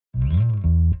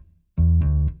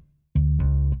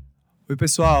Oi,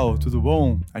 pessoal, tudo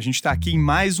bom? A gente está aqui em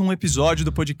mais um episódio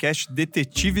do podcast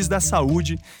Detetives da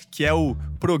Saúde, que é o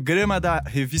programa da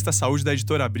revista Saúde da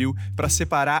Editora Abril para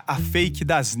separar a fake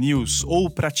das news ou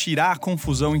para tirar a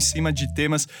confusão em cima de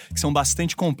temas que são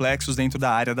bastante complexos dentro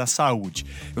da área da saúde.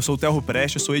 Eu sou o Telro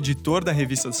Preste, eu sou editor da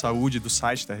revista da Saúde, do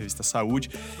site da revista Saúde,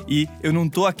 e eu não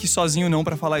tô aqui sozinho não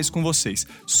para falar isso com vocês.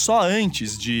 Só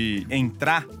antes de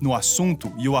entrar no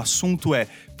assunto, e o assunto é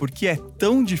por que é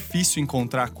tão difícil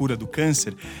encontrar a cura do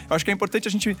câncer, eu acho que é importante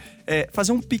a gente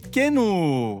fazer um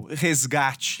pequeno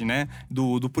resgate, né,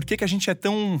 do porquê que a gente é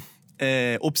tão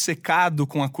obcecado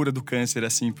com a cura do câncer,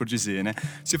 assim por dizer, né?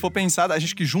 Se for pensar, a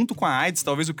gente que junto com a AIDS,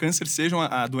 talvez o câncer seja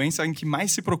a doença em que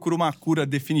mais se procura uma cura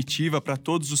definitiva para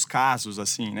todos os casos,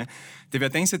 assim, né? Teve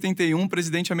até em 71 um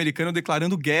presidente americano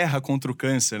declarando guerra contra o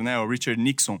câncer, né? O Richard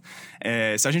Nixon.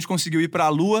 Se a gente conseguiu ir para a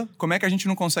Lua, como é que a gente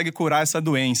não consegue curar essa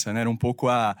doença, né? Era um pouco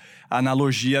a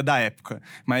analogia da época.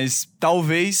 Mas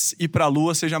talvez ir para a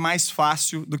Lua seja mais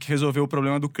fácil do que resolver o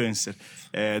problema do câncer.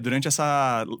 Durante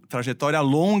essa trajetória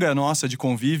longa nossa de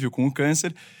convívio com o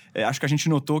câncer, acho que a gente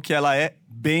notou que ela é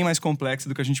bem mais complexa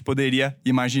do que a gente poderia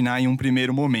imaginar em um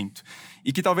primeiro momento.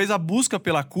 E que talvez a busca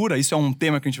pela cura, isso é um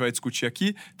tema que a gente vai discutir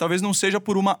aqui, talvez não seja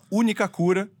por uma única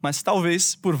cura, mas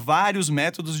talvez por vários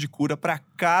métodos de cura para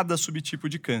cada subtipo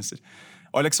de câncer.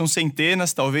 Olha que são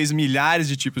centenas, talvez milhares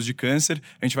de tipos de câncer.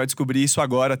 A gente vai descobrir isso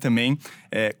agora também,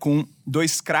 com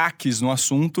dois craques no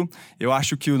assunto. Eu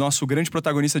acho que o nosso grande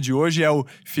protagonista de hoje é o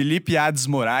Felipe Ades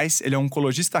Moraes. Ele é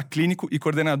oncologista clínico e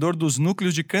coordenador dos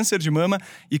núcleos de câncer de mama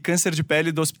e câncer de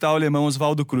pele do Hospital Alemão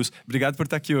Oswaldo Cruz. Obrigado por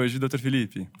estar aqui hoje, Dr.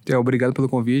 Felipe. Obrigado pelo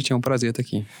convite, é um prazer estar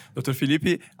aqui. Dr.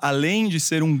 Felipe, além de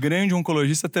ser um grande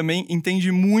oncologista, também entende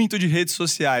muito de redes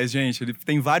sociais, gente. Ele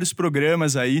tem vários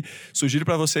programas aí, sugiro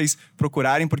para vocês procurarem,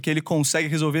 porque ele consegue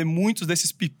resolver muitos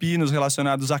desses pepinos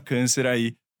relacionados a câncer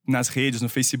aí nas redes, no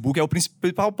Facebook. O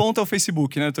principal ponto é o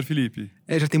Facebook, né, Dr. Felipe?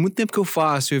 Já tem muito tempo que eu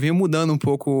faço, eu venho mudando um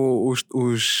pouco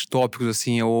os tópicos,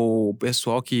 assim, o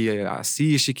pessoal que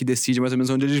assiste, que decide mais ou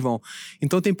menos onde eles vão.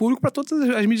 Então tem público para todas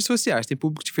as mídias sociais, tem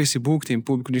público de Facebook, tem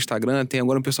público de Instagram, tem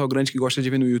agora um pessoal grande que gosta de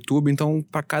ver no YouTube, então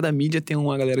para cada mídia tem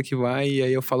uma galera que vai e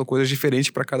aí eu falo coisas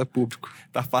diferentes para cada público.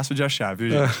 Tá fácil de achar,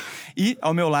 viu, gente? E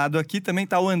ao meu lado aqui também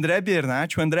tá o André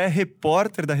Bernatti. O André é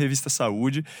repórter da revista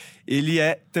Saúde. Ele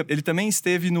também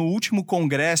esteve no último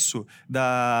congresso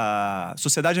da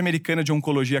Sociedade Americana de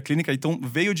Oncologia Clínica, então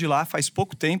veio de lá faz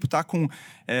pouco tempo, tá com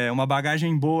uma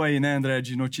bagagem boa aí, né, André,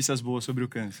 de notícias boas sobre o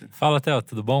câncer. Fala, Theo,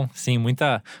 tudo bom? Sim,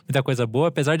 muita coisa boa,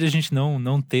 apesar de a gente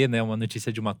não ter, né, uma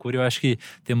notícia de uma cura, eu acho que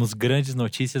temos grandes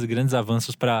notícias, grandes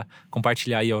avanços para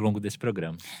compartilhar aí ao longo desse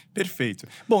programa. Perfeito.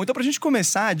 Bom, então para a gente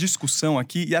começar a discussão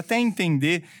aqui e até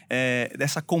entender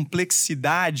dessa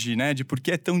complexidade, né, de por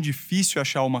que é tão difícil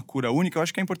achar uma cura única, eu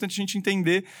acho que é importante a gente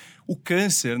entender o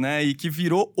câncer, né, e que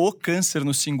virou o câncer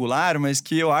no singular, mas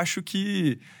que eu acho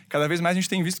que cada vez mais a gente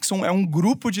tem visto que é um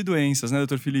grupo de doenças, né,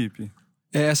 doutor Felipe?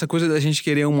 Essa coisa da gente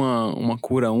querer uma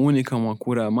cura única, uma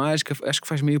cura mágica, acho que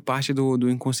faz meio parte do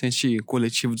inconsciente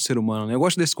coletivo do ser humano, né? Eu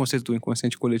gosto desse conceito do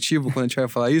inconsciente coletivo, quando a gente vai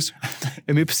falar isso,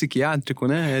 é meio psiquiátrico,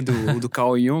 né? É do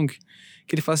Carl Jung,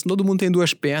 que ele fala assim, todo mundo tem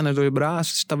duas pernas, dois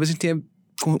braços, talvez a gente tenha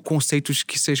conceitos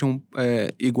que sejam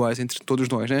iguais entre todos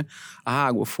nós, né?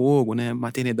 Água, fogo, né?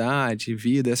 Maternidade,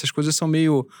 vida, essas coisas são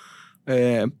meio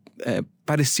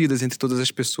parecidas entre todas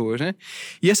as pessoas, né?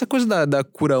 E essa coisa da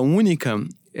cura única,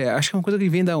 acho que é uma coisa que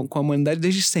vem com a humanidade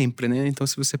desde sempre, né? Então,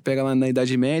 se você pega lá na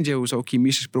Idade Média, os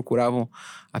alquimistas procuravam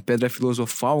a pedra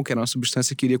filosofal, que era uma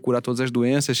substância que iria curar todas as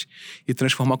doenças e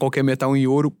transformar qualquer metal em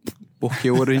ouro, porque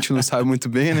ouro a gente não sabe muito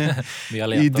bem, né? Meio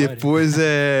aleatório. E depois,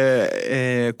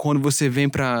 quando você vem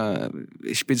para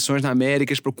expedições na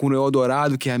América, eles procuram o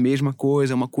Eldorado, que é a mesma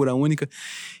coisa, uma cura única.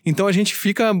 Então, a gente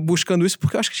fica buscando isso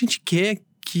porque eu acho que a gente quer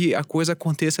que a coisa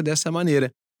aconteça dessa maneira.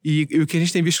 E o que a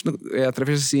gente tem visto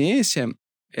através da ciência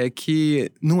é que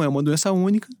não é uma doença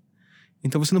única.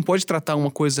 Então, você não pode tratar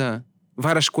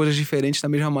várias coisas diferentes da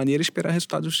mesma maneira e esperar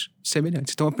resultados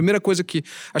semelhantes. Então, a primeira coisa que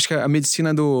acho que a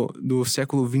medicina do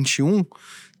século XXI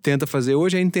tenta fazer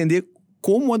hoje é entender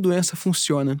como a doença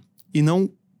funciona e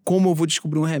não como eu vou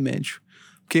descobrir um remédio.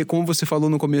 Porque, como você falou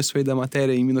no começo aí da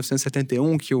matéria, em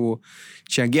 1971, que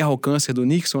tinha guerra ao câncer do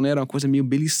Nixon, né? Era uma coisa meio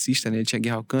belicista, né? Tinha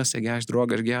guerra ao câncer, guerra às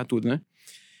drogas, guerra a tudo, né?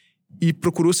 E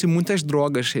procurou-se muitas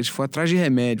drogas, eles foram atrás de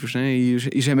remédios, né? E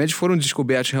os remédios foram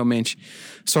descobertos realmente.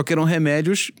 Só que eram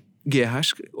remédios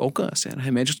guerras ao câncer, eram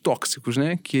remédios tóxicos,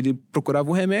 né? Que ele procurava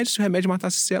o remédio, se o remédio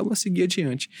matasse célula, seguia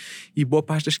adiante. E boa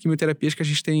parte das quimioterapias que a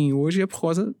gente tem hoje é por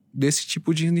causa desse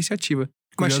tipo de iniciativa.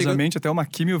 Curiosamente, até uma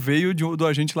químio veio do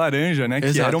agente laranja, né?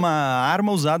 Exato. Que era uma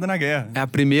arma usada na guerra. A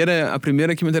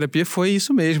primeira quimioterapia foi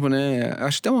isso mesmo, né?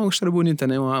 Acho até uma história bonita,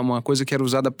 né? Uma coisa que era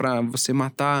usada para você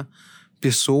matar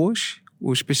pessoas.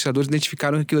 Os pesquisadores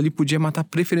identificaram que aquilo ali podia matar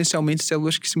preferencialmente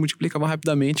células que se multiplicavam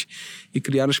rapidamente e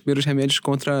criaram os primeiros remédios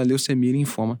contra a leucemia e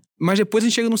linfoma. Mas depois a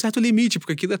gente chega num certo limite,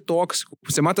 porque aquilo é tóxico.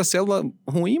 Você mata a célula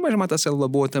ruim, mas mata a célula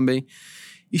boa também.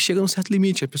 E chega num certo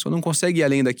limite, a pessoa não consegue ir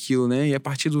além daquilo, né? E a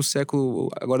partir do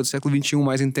século XXI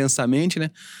mais intensamente,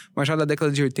 né? Mas já da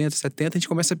década de 80, 70, a gente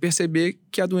começa a perceber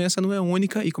que a doença não é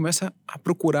única e começa a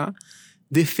procurar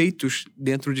defeitos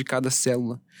dentro de cada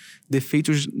célula,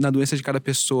 defeitos na doença de cada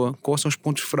pessoa, quais são os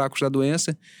pontos fracos da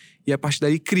doença, e a partir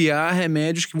daí criar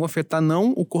remédios que vão afetar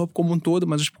não o corpo como um todo,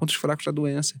 mas os pontos fracos da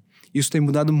doença. Isso tem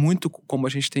mudado muito como a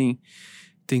gente tem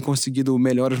conseguido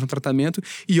melhoras no tratamento,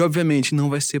 e obviamente não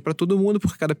vai ser para todo mundo,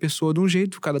 porque cada pessoa é de um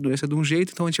jeito, cada doença é de um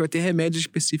jeito, então a gente vai ter remédios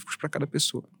específicos para cada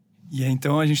pessoa. E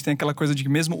então a gente tem aquela coisa de que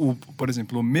mesmo, por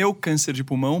exemplo, o meu câncer de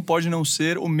pulmão pode não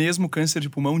ser o mesmo câncer de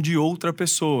pulmão de outra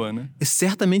pessoa, né? E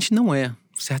certamente não é.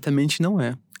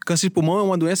 Câncer de pulmão é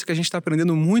uma doença que a gente está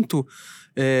aprendendo muito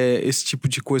esse tipo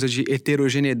de coisa de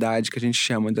heterogeneidade que a gente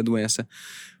chama da doença.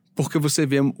 Porque você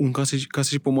vê um câncer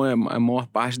de pulmão, a maior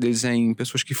parte deles é em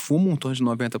pessoas que fumam, em torno de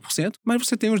 90%, mas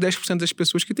você tem uns 10% das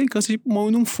pessoas que têm câncer de pulmão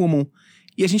e não fumam.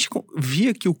 E a gente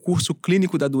via que o curso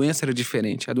clínico da doença era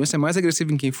diferente. A doença é mais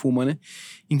agressiva em quem fuma, né?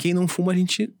 Em quem não fuma, a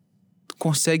gente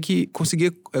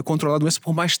conseguia controlar a doença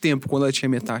por mais tempo quando ela tinha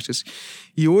metástase.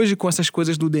 E hoje, com essas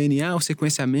coisas do DNA, o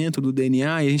sequenciamento do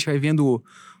DNA, e a gente vai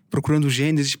procurando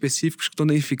genes específicos que estão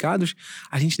identificados,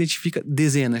 a gente identifica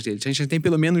dezenas deles. A gente tem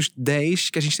pelo menos 10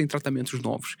 que a gente tem tratamentos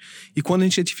novos. E quando a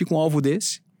gente identifica um alvo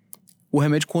desse, o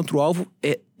remédio contra o alvo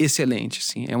é excelente,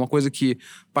 assim. É uma coisa que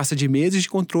passa de meses de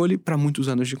controle para muitos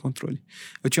anos de controle.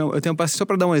 Eu tenho uma paciente, só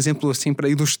para dar um exemplo, assim, para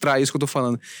ilustrar isso que eu tô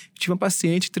falando. Eu tive uma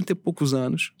paciente, 30 e poucos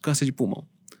anos, câncer de pulmão.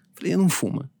 Falei, não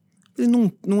fuma. Falei,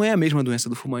 não é a mesma doença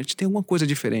do fumante, tem alguma coisa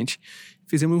diferente.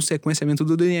 Fizemos um sequenciamento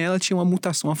do DNA, ela tinha uma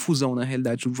mutação, uma fusão, na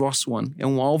realidade, do ROS1. É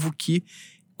um alvo que,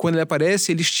 quando ele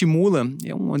aparece, ele estimula,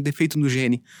 é um defeito no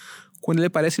gene. Quando ele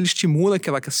aparece, ele estimula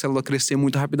aquela célula a crescer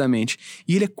muito rapidamente.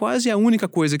 E ele é quase a única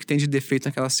coisa que tem de defeito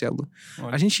naquela célula.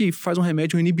 Olha. A gente faz um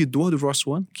remédio, um inibidor do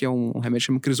ROS1, que é um remédio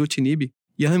chamado crizotinib.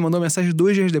 E ela me mandou uma mensagem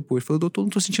 2 dias depois. Falou, doutor, não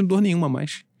tô sentindo dor nenhuma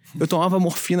mais. Eu tomava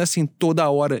morfina assim toda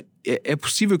hora. É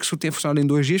possível que isso tenha funcionado em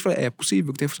 2 dias? Eu falei, é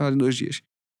possível que tenha funcionado em 2 dias.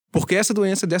 Porque essa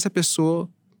doença dessa pessoa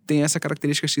tem essa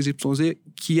característica XYZ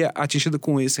que é atingida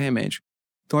com esse remédio.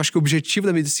 Então, acho que o objetivo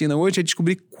da medicina hoje é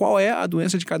descobrir qual é a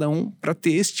doença de cada um para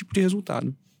ter esse tipo de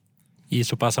resultado. E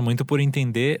isso passa muito por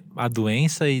entender a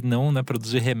doença e não, né,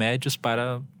 produzir remédios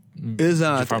para...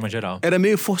 Exato. De forma geral. Era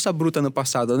meio força bruta no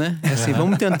passado, né? Assim,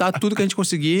 vamos tentar tudo que a gente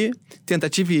conseguir,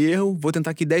 tentativa e erro, vou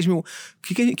tentar aqui 10 mil... O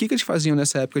que eles faziam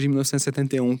nessa época de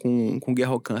 1971 com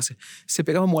guerra ao câncer? Você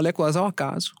pegava moléculas ao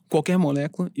acaso, qualquer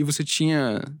molécula, e você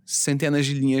tinha centenas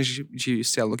de linhas de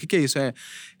célula. O que é isso?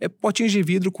 É potinhos de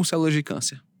vidro com células de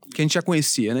câncer, que a gente já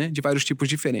conhecia, né? De vários tipos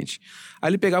diferentes. Aí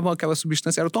ele pegava aquela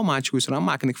substância, era automático isso, era uma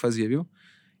máquina que fazia, viu?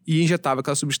 E injetava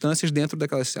aquelas substâncias dentro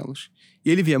daquelas células.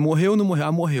 E ele via, morreu ou não morreu?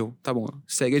 Ah, morreu. Tá bom,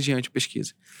 segue adiante a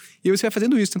pesquisa. E aí você vai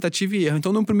fazendo isso, tentativa e erro.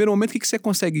 Então, no primeiro momento, o que você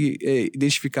consegue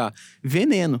identificar?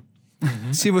 Veneno.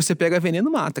 Uhum. Se você pega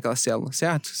veneno, mata aquela célula,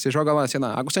 certo? Você joga lá, sei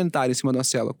lá, água sanitária em cima de uma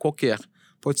célula, qualquer.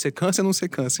 Pode ser câncer ou não ser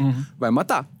câncer. Uhum. Vai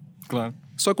matar. Claro.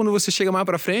 Só que quando você chega mais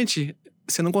pra frente,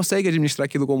 você não consegue administrar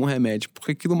aquilo como um remédio,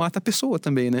 porque aquilo mata a pessoa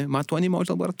também, né? Mata o animal de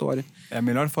laboratório. É a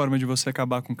melhor forma de você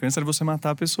acabar com câncer é você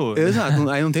matar a pessoa. Exato,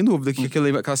 aí não tem dúvida que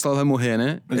aquela célula vai morrer,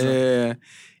 né?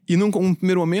 E num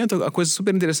primeiro momento, a coisa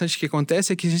super interessante que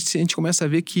acontece é que a gente começa a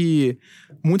ver que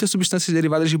muitas substâncias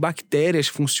derivadas de bactérias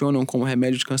funcionam como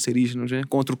remédios cancerígenos, né?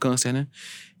 Contra o câncer, né?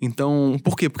 Então,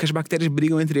 por quê? Porque as bactérias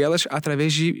brigam entre elas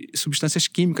através de substâncias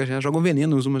químicas, né? Jogam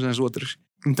veneno umas nas outras.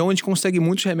 Então, a gente consegue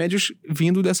muitos remédios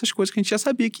vindo dessas coisas que a gente já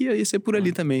sabia que ia ser por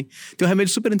ali também. Tem um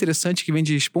remédio super interessante que vem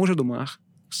de esponja do mar.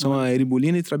 São a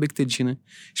eribulina e trabectedina.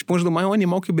 Esponja do mar é um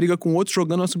animal que briga com outro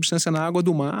jogando uma substância na água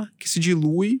do mar que se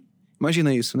dilui.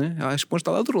 Imagina isso, né? A esponja está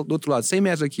lá do outro lado, 100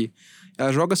 metros aqui.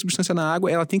 Ela joga a substância na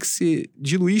água, ela tem que se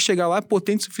diluir e chegar lá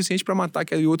potente o suficiente para matar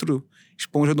aquele outro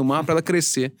esponja do mar para ela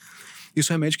crescer.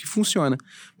 Isso é um remédio que funciona.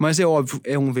 Mas é óbvio,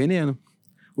 é um veneno.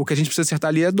 O que a gente precisa acertar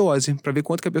ali é a dose, para ver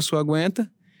quanto que a pessoa aguenta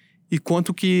e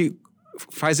quanto que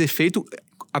faz efeito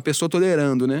a pessoa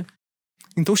tolerando, né?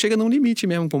 Então chega num limite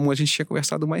mesmo, como a gente tinha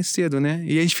conversado mais cedo, né?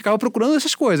 E a gente ficava procurando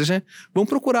essas coisas, né? Vamos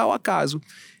procurar ao acaso.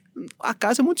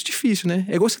 Acaso é muito difícil, né?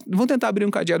 É igual, vamos tentar abrir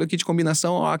um cadeado aqui de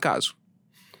combinação ao acaso.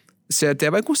 Você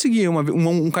até vai conseguir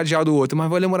um cadeado ou outro, mas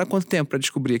vai demorar quanto tempo pra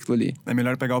descobrir aquilo ali? É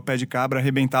melhor pegar o pé de cabra,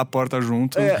 arrebentar a porta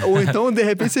junto. Ou então, de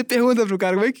repente, você pergunta pro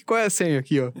cara, qual é a senha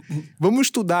aqui, ó? Vamos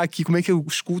estudar aqui como é que eu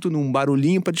escuto num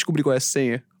barulhinho pra descobrir qual é a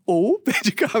senha. Ou o pé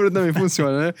de cabra também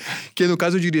funciona, né? Que no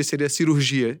caso eu diria, seria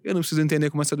cirurgia. Eu não preciso entender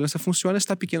como essa doença funciona, se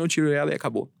tá pequeno eu tiro ela e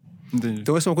acabou. Entendi.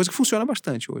 Então essa é uma coisa que funciona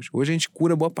bastante hoje. Hoje a gente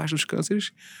cura boa parte dos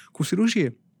cânceres com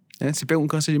cirurgia. Né? Se pega um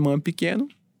câncer de mama pequeno,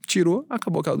 tirou,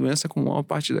 acabou aquela doença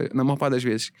na maior parte das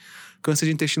vezes. Câncer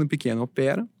de intestino pequeno,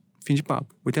 opera, fim de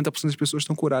papo. 80% das pessoas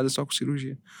estão curadas só com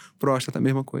cirurgia. Próstata, a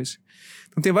mesma coisa.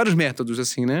 Então tem vários métodos,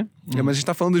 assim, né? Mas a gente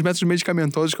tá falando dos métodos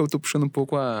medicamentosos, que eu tô puxando um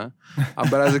pouco a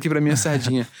brasa aqui pra minha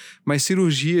sardinha. Mas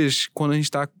cirurgias, quando a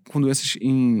gente tá com doenças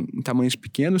em tamanhos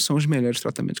pequenos, são os melhores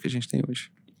tratamentos que a gente tem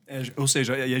hoje. Ou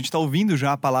seja, a gente tá ouvindo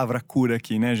já a palavra cura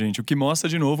aqui, né, gente? O que mostra,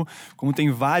 de novo, como tem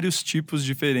vários tipos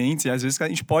diferentes. E às vezes a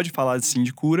gente pode falar, assim,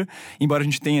 de cura, embora a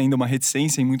gente tenha ainda uma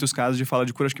reticência, em muitos casos, de falar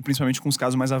de cura, acho que principalmente com os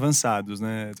casos mais avançados,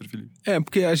 né, doutor Felipe?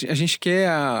 Porque a gente quer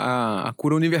a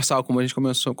cura universal, como a gente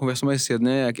conversou mais cedo,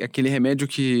 né? Aquele remédio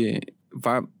que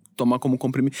vai tomar como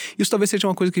comprimido. Isso talvez seja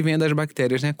uma coisa que venha das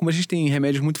bactérias, né? Como a gente tem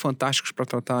remédios muito fantásticos para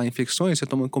tratar infecções, você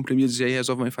toma comprimidos e aí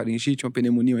resolve uma faringite, uma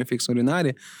pneumonia, uma infecção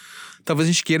urinária, talvez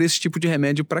a gente queira esse tipo de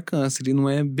remédio para câncer, e não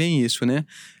é bem isso, né?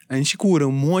 A gente cura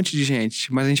um monte de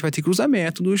gente, mas a gente vai ter que usar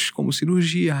métodos como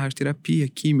cirurgia, radioterapia,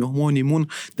 quimio, hormônio, imuno,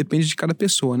 depende de cada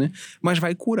pessoa, né? Mas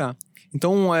vai curar.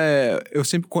 Então, eu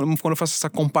sempre, quando eu faço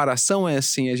essa comparação, é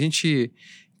assim, a gente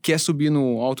quer subir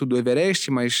no alto do Everest,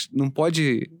 mas não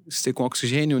pode ser com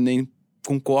oxigênio, nem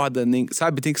com corda, nem,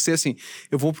 sabe? Tem que ser assim,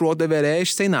 eu vou pro alto do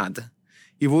Everest sem nada,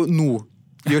 e vou nu,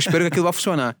 e eu espero que aquilo vá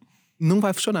funcionar. Não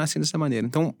vai funcionar assim dessa maneira.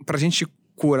 Então, pra gente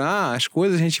curar as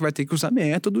coisas, a gente vai ter que usar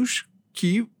métodos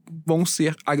que vão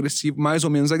ser agressivos, mais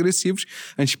ou menos agressivos,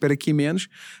 a gente espera que menos,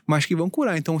 mas que vão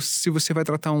curar. Então, se você vai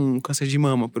tratar um câncer de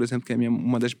mama, por exemplo, que é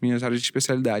uma das minhas áreas de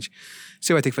especialidade,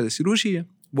 você vai ter que fazer cirurgia,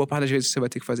 boa parte das vezes você vai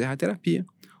ter que fazer radioterapia,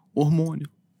 hormônio,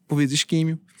 por vezes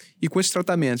químio, e com esses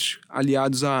tratamentos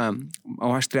aliados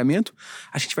ao rastreamento,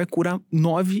 a gente vai curar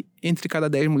 9 entre cada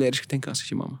 10 mulheres que têm câncer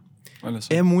de mama. Olha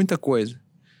só. É muita coisa.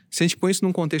 Se a gente põe isso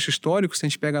num contexto histórico, se a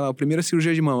gente pega lá, a primeira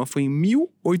cirurgia de mama foi em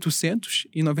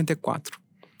 1894.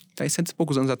 Tá aí 100 e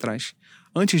poucos anos atrás.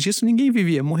 Antes disso, ninguém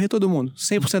vivia. Morria todo mundo.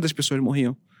 100% das pessoas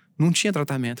morriam. Não tinha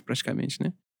tratamento, praticamente,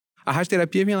 né? A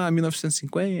radioterapia vem lá em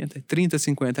 1950, 30,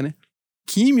 50, né?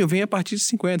 Químio vem a partir de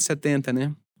 50, 70,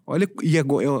 né? Olha, e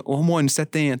hormônio,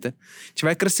 70. A gente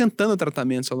vai acrescentando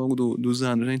tratamentos ao longo dos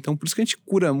anos, né? Então, por isso que a gente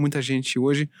cura muita gente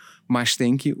hoje, mas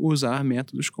tem que usar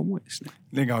métodos como esse, né?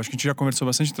 Legal, acho que a gente já conversou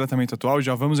bastante de tratamento atual,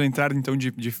 já vamos entrar então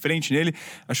de frente nele.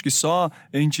 Acho que só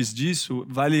antes disso,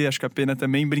 vale acho que a pena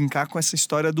também brincar com essa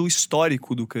história do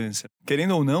histórico do câncer.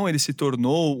 Querendo ou não, ele se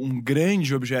tornou um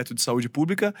grande objeto de saúde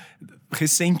pública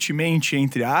recentemente,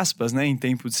 entre aspas, né, em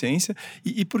tempo de ciência.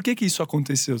 E por que isso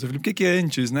aconteceu? Por que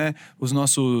antes, né, os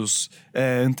nossos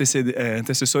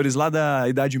antecessores lá da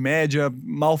Idade Média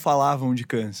mal falavam de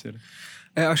câncer?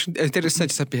 Acho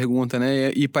interessante essa pergunta,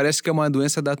 né? E parece que é uma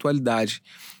doença da atualidade.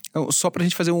 Então, só pra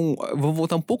gente fazer vou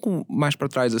voltar um pouco mais pra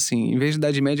trás, assim. Em vez de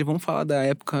Idade Média, vamos falar da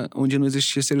época onde não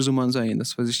existia seres humanos ainda.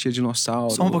 Só existia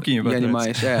dinossauro. Só um pouquinho e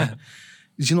animais.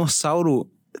 Dinossauro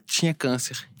tinha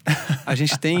câncer. A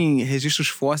gente tem registros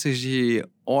fósseis de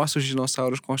ossos de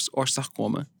dinossauros com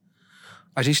osteosarcoma.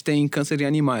 A gente tem câncer em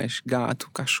animais.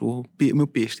 Gato, cachorro. Meu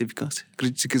peixe teve câncer,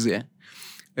 acredite se quiser.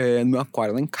 No meu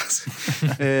aquário, lá em casa.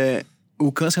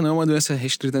 O câncer não é uma doença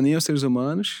restrita nem aos seres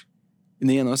humanos,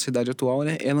 nem à nossa idade atual,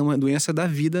 né? Ela é uma doença da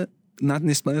vida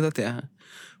nesse planeta Terra.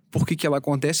 Por que ela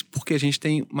acontece? Porque a gente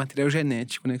tem material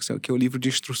genético, né? Que é o livro de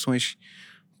instruções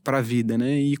para a vida,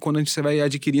 né? E quando você vai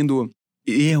adquirindo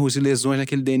erros e lesões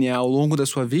naquele DNA ao longo da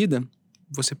sua vida,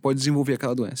 você pode desenvolver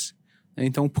aquela doença.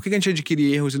 Então, por que a gente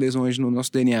adquire erros e lesões no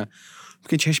nosso DNA?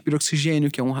 Porque a gente respira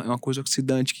oxigênio, que é uma coisa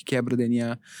oxidante que quebra o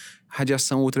DNA.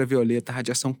 Radiação ultravioleta,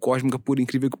 radiação cósmica, por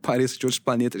incrível que pareça, de outros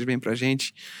planetas vem pra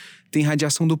gente. Tem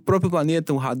radiação do próprio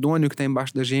planeta, o radônio que tá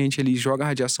embaixo da gente, ele joga a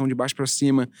radiação de baixo pra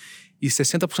cima. E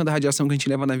 60% da radiação que a gente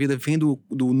leva na vida vem do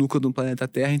núcleo do planeta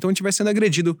Terra. Então a gente vai sendo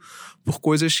agredido por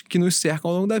coisas que nos cercam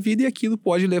ao longo da vida e aquilo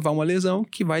pode levar a uma lesão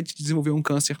que vai desenvolver um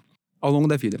câncer ao longo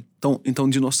da vida. Então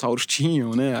dinossauros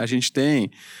tinham, né? A gente tem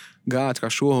gato,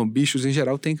 cachorro, bichos em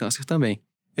geral tem câncer também.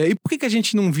 E por que a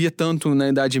gente não via tanto na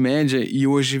Idade Média e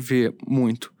hoje vê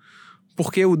muito?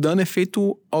 Porque o dano é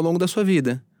feito ao longo da sua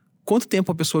vida. Quanto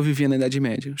tempo a pessoa vivia na Idade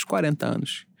Média? Uns 40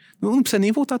 anos. Não precisa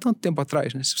nem voltar tanto tempo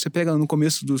atrás, né? Se você pega no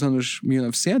começo dos anos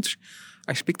 1900,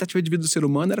 a expectativa de vida do ser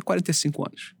humano era 45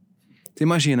 anos. Você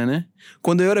imagina, né?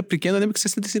 Quando eu era pequeno, eu lembro que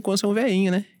 65 anos é um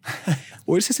velhinho, né?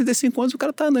 Hoje, 65 anos, o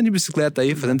cara tá andando de bicicleta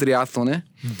aí, fazendo triatlon, né?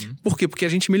 Uhum. Por quê? Porque a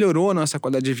gente melhorou a nossa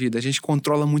qualidade de vida. A gente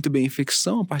controla muito bem a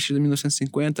infecção. A partir de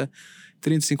 1950,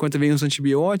 30, 50 vem os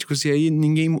antibióticos. E aí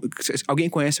alguém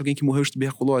conhece alguém que morreu de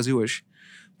tuberculose hoje?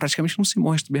 Praticamente não se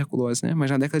morre de tuberculose, né? Mas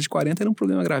na década de 40 era um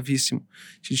problema gravíssimo.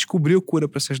 A gente descobriu cura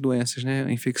para essas doenças,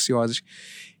 né? Infecciosas.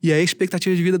 E aí a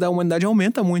expectativa de vida da humanidade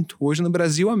aumenta muito. Hoje no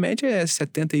Brasil a média é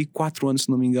 74 anos, se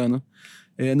não me engano.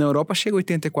 Na Europa chega a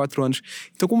 84 anos.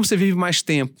 Então, como você vive mais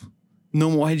tempo,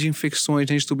 não morre de infecções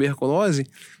nem de tuberculose,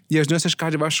 e as doenças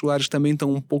cardiovasculares também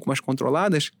estão um pouco mais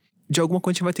controladas, de alguma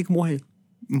coisa a gente vai ter que morrer.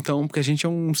 Então, porque a gente é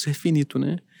um ser finito,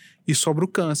 né? E sobra o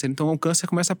câncer. Então, o câncer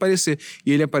começa a aparecer.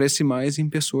 E ele aparece mais em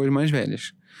pessoas mais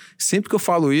velhas. Sempre que eu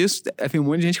falo isso, tem um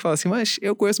monte de gente que fala assim, mas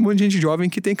eu conheço um monte de gente jovem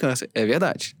que tem câncer. É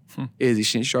verdade.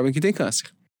 Existe gente jovem que tem câncer.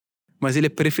 Mas ele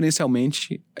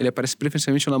aparece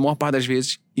preferencialmente, na maior parte das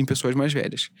vezes, em pessoas mais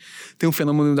velhas. Tem um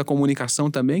fenômeno da comunicação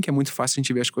também, que é muito fácil a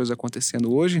gente ver as coisas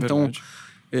acontecendo hoje. Então,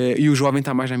 e o jovem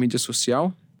está mais na mídia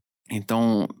social.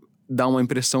 Então, dá uma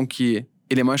impressão que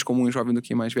ele é mais comum em jovem do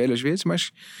que em mais velho, às vezes,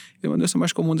 mas ele é uma doença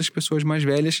mais comum das pessoas mais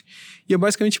velhas. E é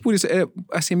basicamente por isso. É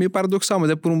assim, meio paradoxal, mas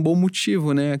é por um bom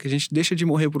motivo, né? Que a gente deixa de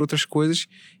morrer por outras coisas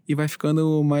e vai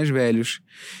ficando mais velhos.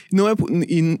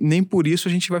 E nem por isso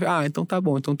a gente vai... então tá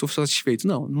bom, então tô satisfeito.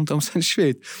 Não estamos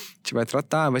satisfeitos. A gente vai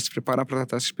tratar, vai se preparar para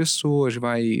tratar essas pessoas,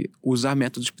 vai usar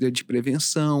métodos de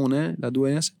prevenção, né? Da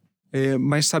doença,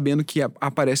 mas sabendo que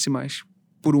aparece mais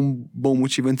por um bom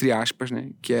motivo, entre aspas,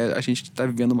 né? Que é a gente tá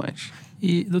vivendo mais.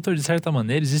 E, doutor, de certa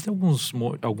maneira, existem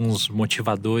alguns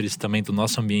motivadores também do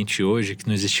nosso ambiente hoje que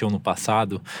não existiam no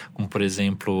passado, como, por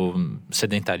exemplo,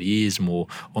 sedentarismo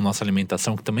ou nossa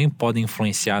alimentação, que também podem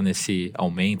influenciar nesse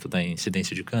aumento da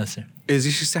incidência de câncer?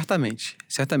 Existe certamente.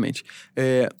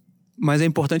 Mas é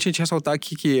importante a gente ressaltar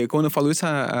que quando eu falo isso,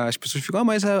 as pessoas ficam,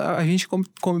 mas a gente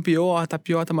come pior,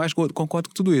 tá mais gordo. Concordo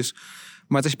com tudo isso.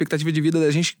 Mas a expectativa de vida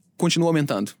da gente continua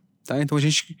aumentando, tá? Então a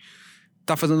gente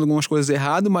tá fazendo algumas coisas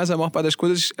errado, mas a maior parte das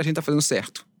coisas a gente tá fazendo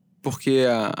certo. Porque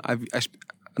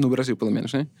no Brasil, pelo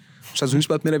menos, né? Os Estados Unidos,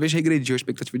 pela primeira vez, regrediu a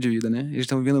expectativa de vida, né? Eles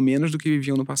estão vivendo menos do que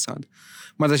viviam no passado.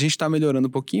 Mas a gente tá melhorando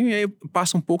um pouquinho e aí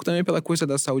passa um pouco também pela coisa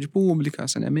da saúde pública,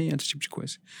 saneamento, esse tipo de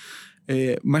coisa.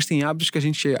 Mas tem hábitos que a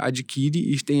gente adquire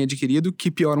e tem adquirido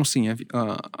que pioram, sim,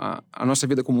 a nossa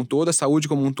vida como um todo, a saúde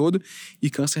como um todo, e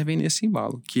câncer vem nesse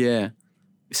embalo, que é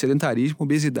sedentarismo,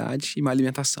 obesidade e má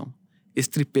alimentação. Esse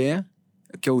tripé,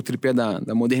 que é o tripé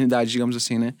da modernidade, digamos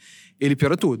assim, né? Ele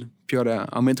piora tudo.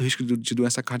 Aumenta o risco de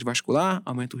doença cardiovascular,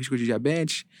 aumenta o risco de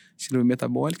diabetes, síndrome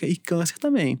metabólica e câncer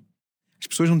também. As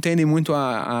pessoas não tendem muito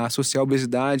a associar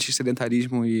obesidade,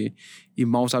 sedentarismo e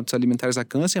maus hábitos alimentares a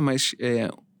câncer, mas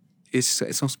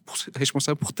esses são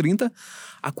responsáveis por 30%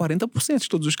 a 40% de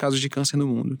todos os casos de câncer no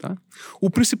mundo, tá? O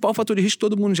principal fator de risco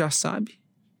todo mundo já sabe,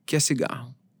 que é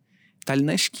cigarro. Tá ali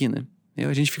na esquina.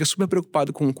 A gente fica super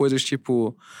preocupado com coisas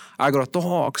tipo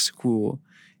agrotóxico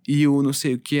e o não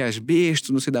sei o que,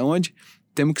 asbesto, não sei da onde.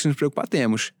 Temos que nos preocupar,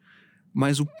 temos.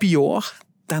 Mas o pior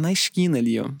tá na esquina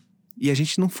ali, ó. E a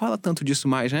gente não fala tanto disso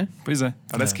mais, né? Pois é,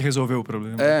 parece que resolveu o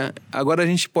problema. Agora a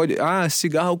gente pode...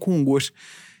 cigarro com gosto.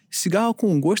 Cigarro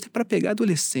com gosto é pra pegar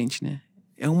adolescente, né?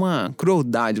 É uma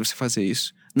crueldade você fazer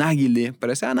isso. Narguilé,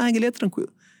 parece, narguilé é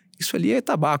tranquilo. Isso ali é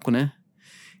tabaco, né?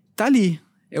 Tá ali.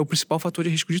 É o principal fator de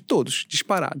risco de todos,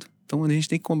 disparado. Então a gente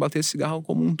tem que combater esse cigarro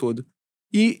como um todo.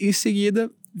 E em seguida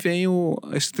vem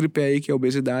esse tripé aí, que é a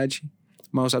obesidade,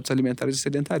 maus hábitos alimentares e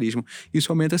sedentarismo.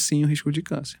 Isso aumenta sim o risco de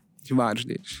câncer, de vários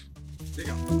deles.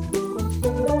 Legal.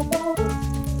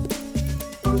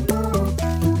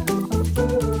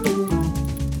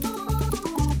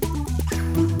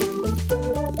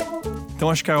 Então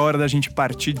acho que é a hora da gente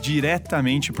partir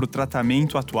diretamente para o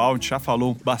tratamento atual. A gente já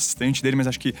falou bastante dele, mas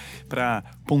acho que para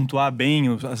pontuar bem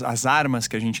as armas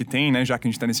que a gente tem, né? Já que a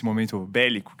gente está nesse momento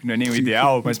bélico, que não é nem o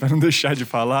ideal, mas para não deixar de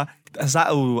falar,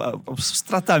 os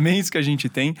tratamentos que a gente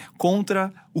tem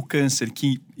contra o câncer,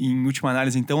 que em última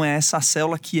análise então é essa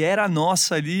célula que era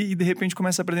nossa ali e de repente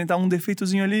começa a apresentar um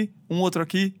defeitozinho ali, um outro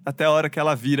aqui, até a hora que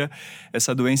ela vira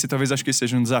essa doença. E talvez acho que esse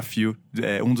seja um desafio,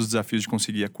 um dos desafios de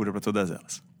conseguir a cura para todas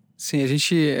elas. Sim, a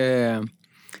gente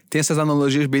tem essas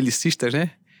analogias belicistas,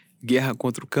 né? Guerra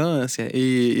contra o câncer.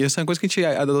 E isso é uma coisa que a gente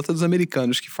adota dos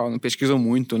americanos, que pesquisam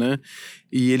muito, né?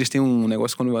 E eles têm um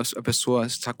negócio, quando a pessoa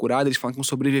está curada, eles falam que é um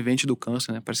sobrevivente do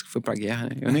câncer, né? Parece que foi pra guerra,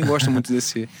 né? Eu nem gosto muito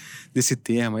desse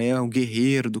termo. É um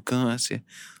guerreiro do câncer.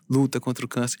 luta contra o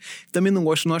câncer. Também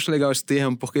não acho legal esse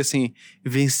termo, porque assim,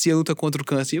 vencer a luta contra o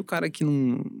câncer. E o cara que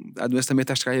a doença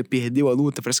metastática perdeu a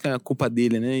luta, parece que é a culpa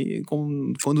dele, né? E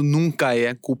quando nunca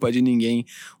é culpa de ninguém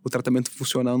o tratamento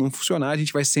funcionar ou não funcionar, a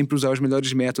gente vai sempre usar os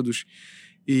melhores métodos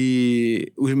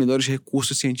e os melhores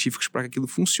recursos científicos para que aquilo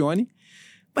funcione.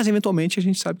 Mas, eventualmente, a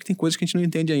gente sabe que tem coisas que a gente não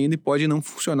entende ainda e pode não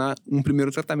funcionar um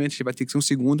primeiro tratamento, a gente vai ter que ser um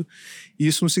segundo. E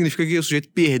isso não significa que o sujeito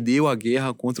perdeu a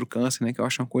guerra contra o câncer, né? Que eu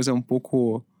acho uma coisa um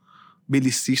pouco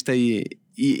belicista e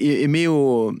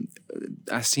meio,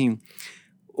 assim,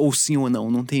 ou sim ou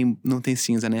não tem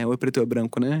cinza, né? Ou é preto ou é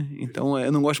branco, né? Então,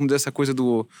 eu não gosto muito dessa coisa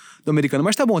do americano.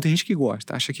 Mas tá bom, tem gente que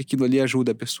gosta, acha que aquilo ali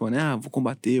ajuda a pessoa, né? Vou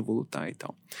combater, vou lutar e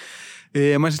tal.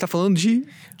 Mas a gente tá falando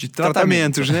de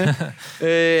tratamentos, né?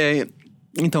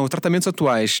 Então, os tratamentos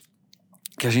atuais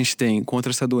que a gente tem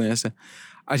contra essa doença,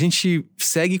 a gente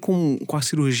segue com a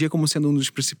cirurgia como sendo um dos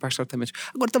principais tratamentos.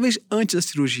 Agora, talvez antes da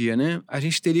cirurgia, né? A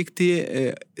gente teria que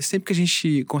ter... sempre que a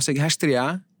gente consegue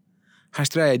rastrear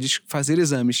fazer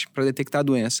exames para detectar a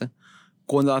doença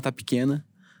quando ela está pequena,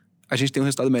 a gente tem um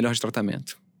resultado melhor de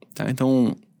tratamento. Tá?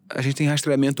 Então, a gente tem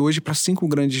rastreamento hoje para 5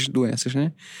 grandes doenças,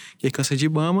 né? Que é câncer de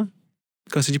mama,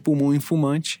 câncer de pulmão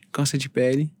infumante, câncer de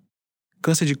pele,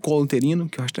 câncer de colo uterino,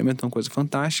 que o rastreamento é uma coisa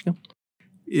fantástica,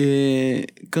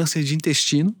 câncer de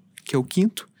intestino, que é o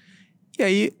 5º, e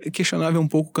aí é questionável um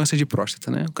pouco o câncer de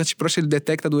próstata, né? O câncer de próstata, ele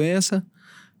detecta a doença,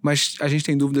 mas a gente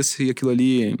tem dúvida se aquilo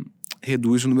ali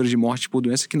reduz o número de mortes por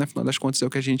doença, que na final das contas é o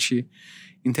que a gente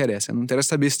interessa. Não interessa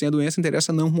saber se tem a doença,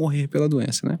 interessa não morrer pela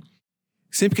doença, né?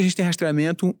 Sempre que a gente tem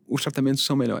rastreamento, os tratamentos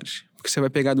são melhores. Porque você vai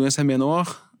pegar a doença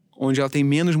menor, onde ela tem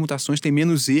menos mutações, tem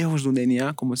menos erros do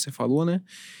DNA, como você falou, né?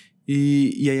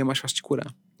 E aí é mais fácil de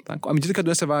curar. Tá? À medida que a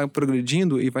doença vai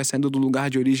progredindo e vai saindo do lugar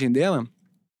de origem dela,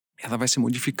 ela vai se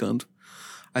modificando.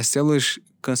 As células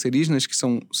cancerígenas, que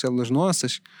são células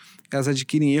nossas, elas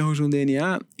adquirem erros no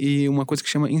DNA e uma coisa que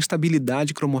chama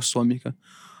instabilidade cromossômica.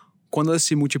 Quando elas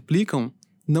se multiplicam,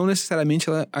 não necessariamente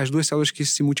as 2 células que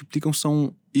se multiplicam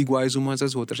são iguais umas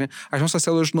às outras, né? As nossas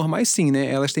células normais, sim, né?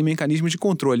 Elas têm mecanismos de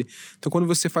controle. Então, quando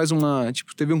você faz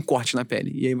teve um corte na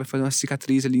pele e aí vai fazer uma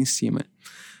cicatriz ali em cima,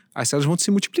 as células vão se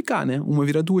multiplicar, né? Uma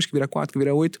vira 2, que vira 4, que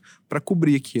vira 8, para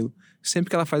cobrir aquilo. Sempre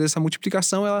que ela faz essa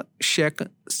multiplicação, ela checa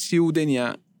se o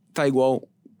DNA tá igual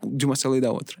de uma célula e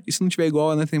da outra. E se não tiver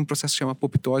igual, ela tem um processo que chama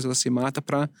apoptose, ela se mata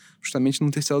para justamente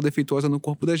não ter célula defeituosa no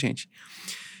corpo da gente.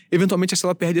 Eventualmente, a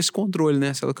célula perde esse controle, né?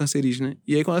 A célula cancerígena.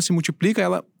 E aí, quando ela se multiplica,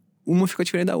 uma fica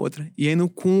diferente da outra. E aí,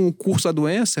 com o curso da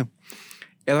doença,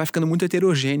 ela vai ficando muito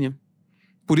heterogênea.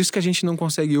 Por isso que a gente não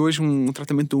consegue hoje um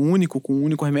tratamento único, com um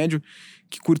único remédio,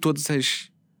 que cure todas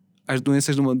as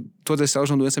doenças, todas as células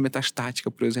de uma doença metastática,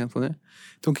 por exemplo, né?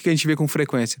 Então, o que a gente vê com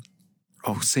frequência?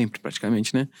 Sempre,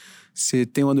 praticamente, né? Você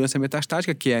tem uma doença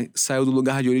metastática, que saiu do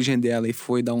lugar de origem dela e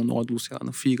foi dar um nódulo, sei lá,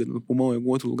 no fígado, no pulmão, em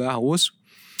algum outro lugar, osso.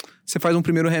 Você faz um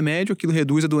primeiro remédio, aquilo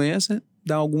reduz a doença,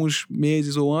 dá alguns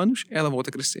meses ou anos, ela volta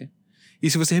a crescer. E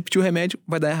se você repetir o remédio,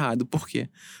 vai dar errado. Por quê?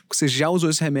 Porque você já usou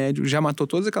esse remédio, já matou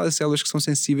todas aquelas células que são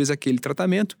sensíveis àquele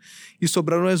tratamento e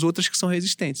sobraram as outras que são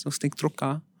resistentes. Então, você tem que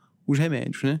trocar os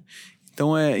remédios, né?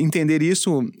 Então, entender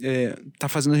isso tá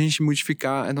fazendo a gente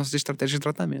modificar as nossas estratégias de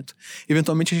tratamento.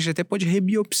 Eventualmente, a gente até pode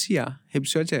rebiopsiar.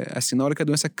 Rebiopsiar é assim, na hora que a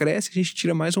doença cresce, a gente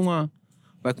tira mais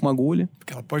vai com uma agulha.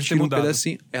 Porque ela pode ter mudado.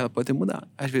 Ela pode ter mudado.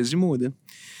 Às vezes muda.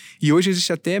 E hoje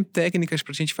existe até técnicas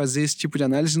pra gente fazer esse tipo de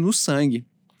análise no sangue.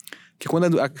 Que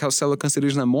quando aquela célula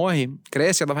cancerígena morre,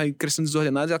 cresce, ela vai crescendo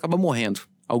desordenada e ela acaba morrendo.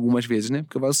 Algumas vezes, né?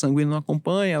 Porque o vaso sanguíneo não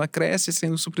acompanha, ela cresce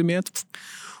sem o suprimento.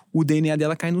 O DNA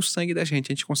dela cai no sangue da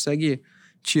gente. A gente consegue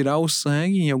tirar o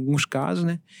sangue, em alguns casos,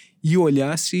 né? E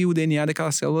olhar se o DNA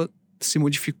daquela célula se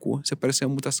modificou, se apareceu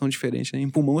uma mutação diferente, né? Em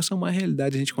pulmão isso é uma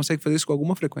realidade, a gente consegue fazer isso com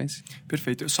alguma frequência.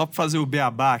 Perfeito. Só para fazer o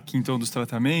beabá aqui, então, dos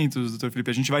tratamentos, doutor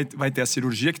Felipe, a gente vai ter a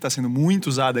cirurgia que está sendo muito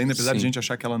usada ainda, apesar de a gente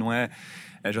achar que ela não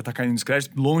já está caindo nos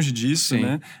créditos, longe disso,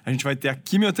 né? A gente vai ter a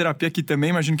quimioterapia, que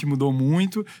também imagino que mudou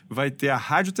muito, vai ter a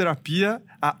radioterapia,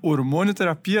 a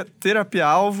hormonioterapia,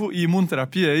 terapia-alvo e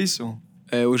imunoterapia, é isso?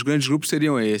 Os grandes grupos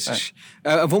seriam esses.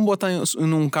 Vamos botar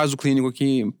num caso clínico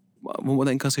aqui, vamos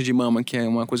botar em câncer de mama, que é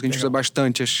uma coisa que a gente usa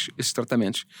bastante esses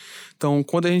tratamentos. Então,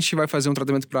 quando a gente vai fazer um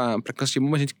tratamento para câncer de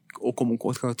mama, ou como um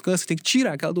outro câncer, tem que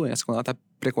tirar aquela doença quando ela está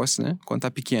precoce, né? Quando está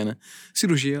pequena.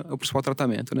 Cirurgia é o principal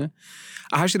tratamento, né?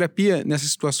 A radioterapia,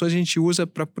 nessas situações, a gente usa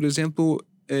para, por exemplo,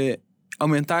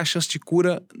 aumentar a chance de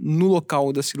cura no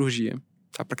local da cirurgia.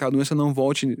 Tá? Para que a doença não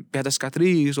volte perto da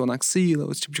cicatriz ou na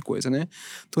axila, esse tipo de coisa, né?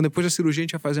 Então, depois da cirurgia, a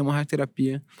gente vai fazer uma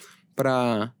radioterapia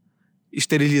para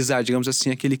esterilizar, digamos assim,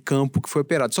 aquele campo que foi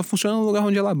operado. Só funciona no lugar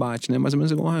onde ela bate, né? Mais ou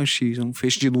menos igual um raio-x, um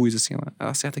feixe de luz, assim.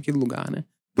 Ela acerta aquele lugar, né?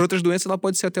 Para outras doenças, ela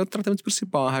pode ser até o tratamento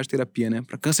principal, a radioterapia, né?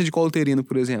 Para câncer de colo uterino,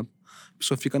 por exemplo. A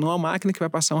pessoa fica numa máquina que vai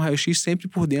passar um raio-x sempre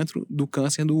por dentro do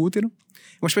câncer do útero.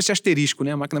 Uma espécie de asterisco,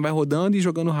 né? A máquina vai rodando e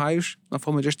jogando raios na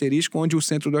forma de asterisco, onde o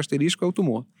centro do asterisco é o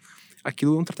tumor.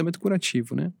 Aquilo é um tratamento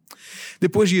curativo, né?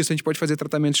 Depois disso, a gente pode fazer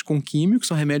tratamentos com químio, que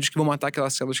são remédios que vão matar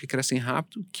aquelas células que crescem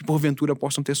rápido, que porventura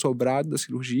possam ter sobrado da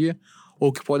cirurgia,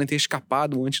 ou que podem ter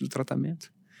escapado antes do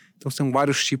tratamento. Então, são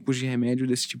vários tipos de remédio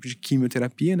desse tipo de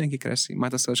quimioterapia, né? Que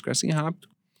mata células que crescem rápido.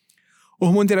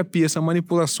 Hormonoterapia são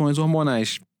manipulações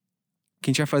hormonais que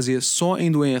a gente vai fazer só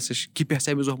em doenças que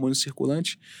percebem os hormônios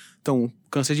circulantes. Então,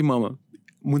 câncer de mama.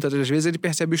 Muitas das vezes ele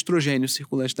percebe o estrogênio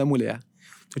circulante da mulher.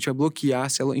 Então, a gente vai bloquear a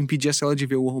célula, impedir a célula de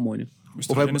ver o hormônio. O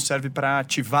estrogênio serve para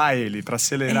ativar ele, para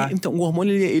acelerar. Então, o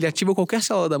hormônio ele ativa qualquer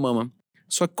célula da mama.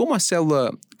 Só que como a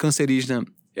célula cancerígena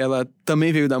ela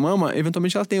também veio da mama,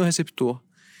 eventualmente ela tem um receptor.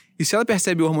 E se ela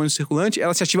percebe o hormônio circulante,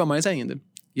 ela se ativa mais ainda.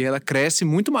 E ela cresce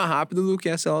muito mais rápido do que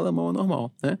a célula da mama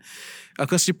normal, né? A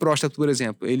câncer de próstata, por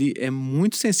exemplo, ele é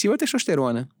muito sensível à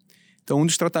testosterona. Então, um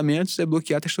dos tratamentos é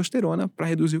bloquear a testosterona para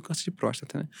reduzir o câncer de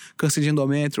próstata, né? Câncer de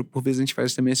endométrio, por vezes a gente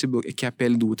faz também esse bloqueio, que é a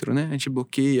pele do útero, né? A gente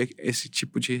bloqueia esse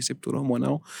tipo de receptor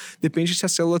hormonal. Depende se a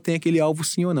célula tem aquele alvo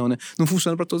sim ou não, né? Não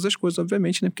funciona para todas as coisas,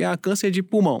 obviamente, né? Porque a câncer de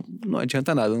pulmão, não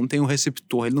adianta nada, não tem um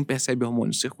receptor, ele não percebe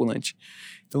hormônio circulante.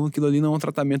 Então, aquilo ali não é um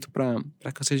tratamento para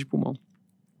câncer de pulmão.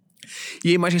 E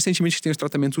aí, mais recentemente, tem os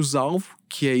tratamentos-alvo,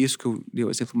 que é isso que eu dei o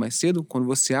exemplo mais cedo, quando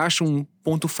você acha um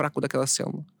ponto fraco daquela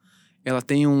célula. Ela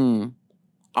tem um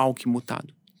ALK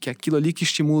mutado, que é aquilo ali que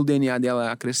estimula o DNA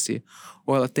dela a crescer.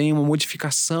 Ou ela tem uma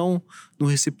modificação no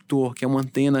receptor, que é uma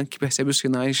antena que percebe os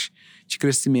sinais de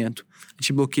crescimento. A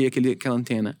gente bloqueia aquela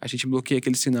antena, a gente bloqueia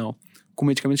aquele sinal, com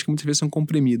medicamentos que muitas vezes são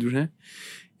comprimidos, né?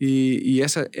 E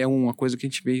essa é uma coisa que a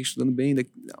gente vem estudando bem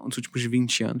nos últimos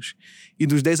 20 anos. E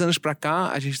dos 10 anos para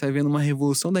cá, a gente está vendo uma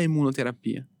revolução da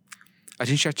imunoterapia. A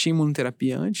gente já tinha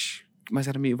imunoterapia antes, mas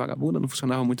era meio vagabunda, não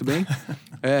funcionava muito bem.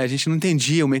 A gente não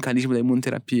entendia o mecanismo da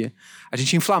imunoterapia. A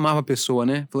gente inflamava a pessoa,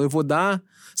 né? Falou, eu vou dar...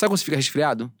 Sabe quando você fica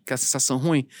resfriado? Aquela sensação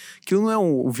ruim? Aquilo não é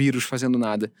o vírus fazendo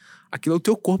nada. Aquilo é o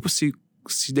teu corpo se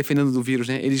defendendo do vírus,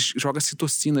 né? Ele joga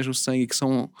citocinas no sangue, que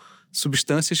são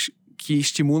substâncias que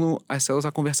estimulam as células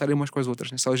a conversarem umas com as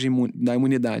outras, né? Células da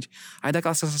imunidade. Aí dá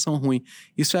aquela sensação ruim.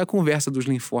 Isso é a conversa dos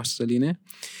linfócitos ali, né?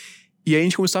 E aí a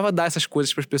gente começava a dar essas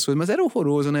coisas para as pessoas, mas era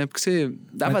horroroso, né? Porque você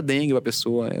dava dengue pra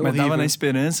pessoa, é horrível. Dava na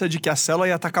esperança de que a célula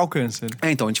ia atacar o câncer.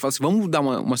 Então a gente fala assim, vamos dar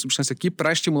uma substância aqui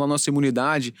para estimular a nossa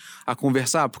imunidade a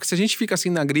conversar, porque se a gente fica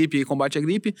assim na gripe e combate a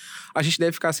gripe, a gente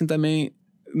deve ficar assim também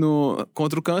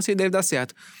contra o câncer e deve dar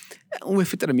certo. O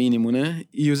efeito era mínimo, né?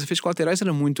 E os efeitos colaterais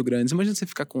eram muito grandes. Imagina você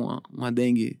ficar com uma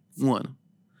dengue 1 ano.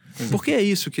 Porque é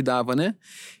isso que dava, né?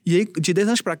 E aí, de 10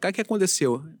 anos pra cá, o que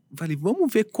aconteceu? Falei,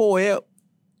 vamos ver qual é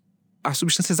a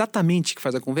substância exatamente que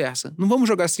faz a conversa? Não vamos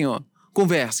jogar assim, ó,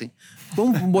 conversem.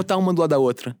 Vamos botar uma do lado da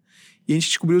outra. E a gente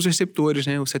descobriu os receptores,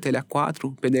 né? O CTLA4,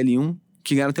 o PDL1,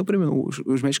 que ganharam até o prêmio...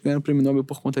 Os médicos ganharam o prêmio Nobel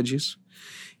por conta disso.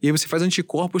 E aí você faz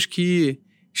anticorpos que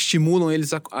estimulam eles,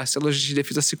 as células de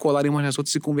defesa se colarem umas nas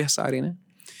outras e conversarem, né?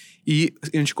 E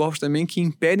anticorpos também que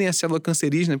impedem a célula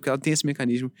cancerígena, porque ela tem esse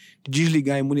mecanismo de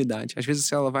desligar a imunidade. Às vezes a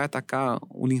célula vai atacar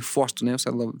o linfócito, né? A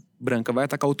célula branca vai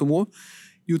atacar o tumor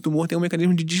e o tumor tem um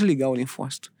mecanismo de desligar o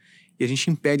linfócito. E a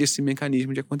gente impede esse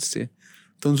mecanismo de acontecer.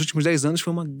 Então, nos últimos 10 anos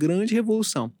foi uma grande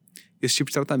revolução esse tipo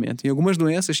de tratamento. Em algumas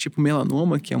doenças, tipo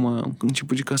melanoma, que é um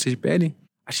tipo de câncer de pele,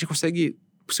 a gente consegue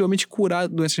possivelmente curar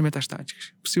doenças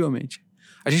metastáticas. Possivelmente.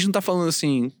 A gente não está falando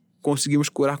assim, conseguimos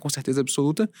curar com certeza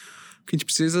absoluta, porque a gente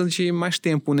precisa de mais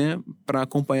tempo, né, para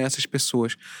acompanhar essas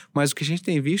pessoas. Mas o que a gente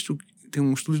tem visto, tem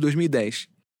um estudo de 2010,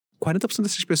 40%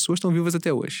 dessas pessoas estão vivas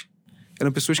até hoje.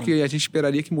 Eram pessoas que a gente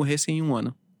esperaria que morressem em 1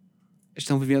 ano. Eles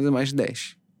estão vivendo mais de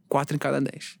 10. 4 em cada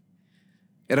 10.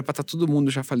 Era para estar todo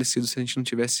mundo já falecido se a gente não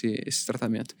tivesse esse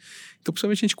tratamento. Então,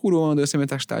 possivelmente a gente curou uma doença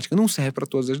metastática. Não serve para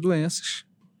todas as doenças.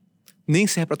 Nem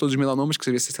serve para todos os melanomas, que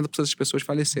você vê 60% das pessoas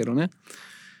faleceram, né?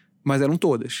 Mas eram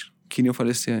todas que iriam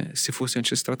falecer se fosse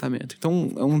antes desse tratamento.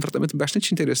 Então, é um tratamento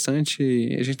bastante interessante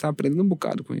e a gente está aprendendo um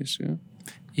bocado com isso, né?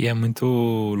 E é muito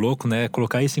louco, né,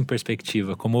 colocar isso em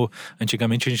perspectiva. Como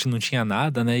antigamente a gente não tinha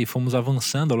nada, né, e fomos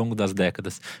avançando ao longo das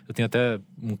décadas. Eu tenho até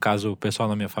um caso pessoal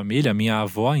na minha família. A minha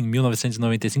avó, em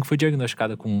 1995, foi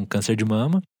diagnosticada com câncer de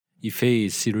mama e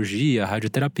fez cirurgia,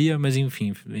 radioterapia, mas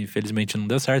enfim, infelizmente não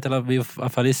deu certo, ela veio a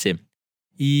falecer.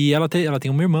 E ela tem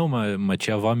uma irmã, uma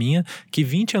tia-avó minha, que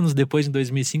 20 anos depois, em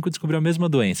 2005, descobriu a mesma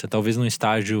doença. Talvez num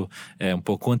estágio um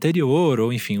pouco anterior,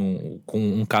 ou enfim, com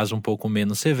um caso um pouco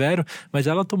menos severo. Mas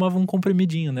ela tomava um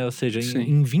comprimidinho, né? Ou seja,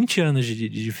 em 20 anos de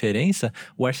diferença,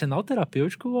 o arsenal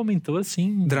terapêutico aumentou,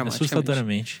 assim,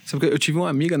 assustadoramente. Sabe que eu tive uma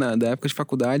amiga da época de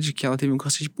faculdade que ela teve um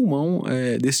câncer de pulmão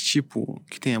desse tipo,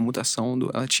 que tem a mutação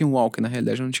ela tinha o Walker, na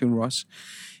realidade, não tinha o Ross.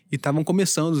 E estavam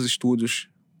começando os estudos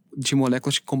de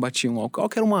moléculas que combatiam o álcool. O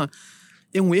álcool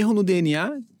é um erro no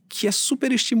DNA que é super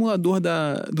estimulador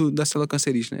da célula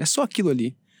cancerígena. É só aquilo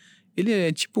ali. Ele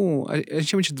é tipo, a gente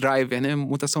chama de driver, né?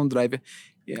 Mutação driver.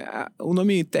 O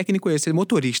nome técnico é esse, é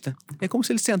motorista. É como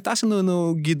se ele sentasse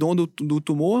no guidão do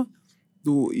tumor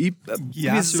e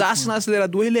pisasse no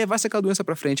acelerador e levasse aquela doença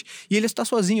pra frente. E ele está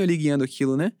sozinho ali guiando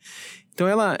aquilo, né? Então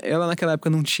ela naquela época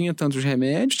não tinha tantos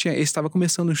remédios, estava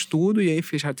começando o estudo e aí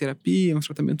fez radioterapia, um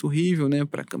tratamento horrível, né?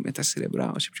 Pra metástase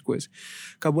cerebral, esse tipo de coisa.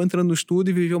 Acabou entrando no estudo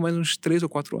e viveu mais uns 3 ou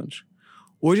 4 anos.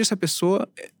 Hoje essa pessoa,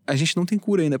 a gente não tem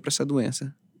cura ainda pra essa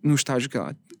doença, no estágio que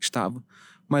ela estava.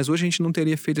 Mas hoje a gente não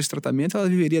teria feito esse tratamento, ela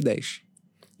viveria 10,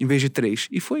 em vez de 3.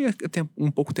 E foi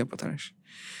um pouco tempo atrás.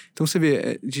 Então você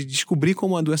vê, de descobrir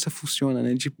como a doença funciona,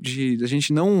 né? De a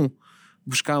gente não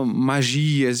buscar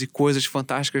magias e coisas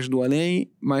fantásticas do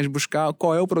além, mas buscar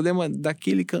qual é o problema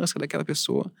daquele câncer daquela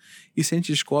pessoa. E se a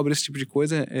gente descobre esse tipo de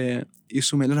coisa,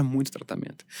 isso melhora muito o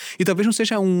tratamento. E talvez não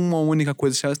seja uma única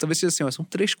coisa, talvez seja assim, são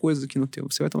 3 coisas aqui no teu.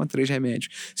 Você vai tomar 3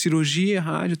 remédios. Cirurgia,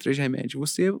 rádio, 3 remédios.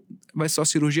 Você vai só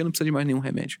cirurgia, não precisa de mais nenhum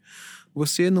remédio.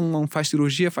 Você não faz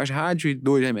cirurgia, faz rádio e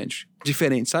 2 remédios.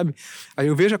 Diferentes, sabe? Aí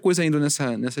eu vejo a coisa indo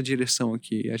nessa direção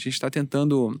aqui. A gente está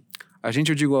tentando...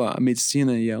 eu digo a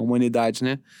medicina e a humanidade,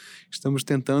 né? Estamos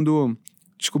tentando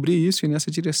descobrir isso e ir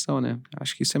nessa direção, né?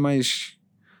 Acho que isso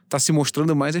tá se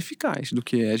mostrando mais eficaz do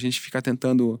que a gente ficar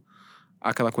tentando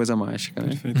aquela coisa mágica, né?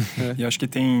 Perfeito. E eu acho que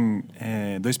tem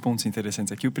 2 pontos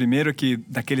interessantes aqui. O primeiro é que,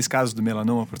 daqueles casos do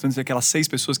melanoma, portanto, tem aquelas 6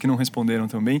 pessoas que não responderam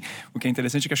também. O que é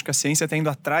interessante é que acho que a ciência está indo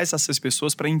atrás dessas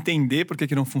pessoas para entender por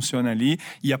que não funciona ali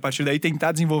e, a partir daí,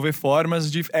 tentar desenvolver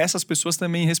formas de essas pessoas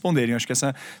também responderem. Eu acho que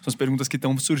essas são as perguntas que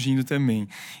estão surgindo também.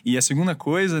 E a segunda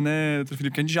coisa, né, doutor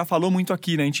Felipe, que a gente já falou muito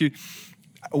aqui, né?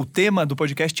 O tema do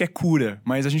podcast é cura,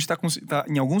 mas a gente está,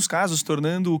 em alguns casos,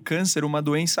 tornando o câncer uma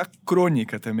doença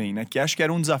crônica também, né? Que acho que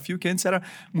era um desafio que antes era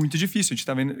muito difícil. A gente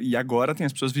tá vendo, e agora tem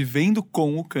as pessoas vivendo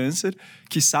com o câncer,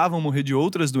 que vão morrer de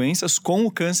outras doenças com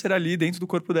o câncer ali dentro do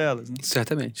corpo delas, né?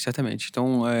 Certamente.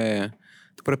 Então,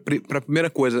 para a primeira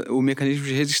coisa, o mecanismo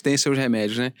de resistência aos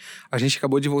remédios, né? A gente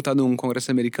acabou de voltar de um congresso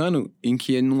americano em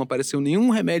que não apareceu nenhum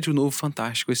remédio novo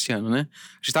fantástico esse ano, né?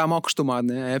 A gente estava mal acostumado,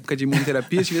 né? A época de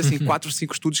imunoterapia, tive assim 4 ou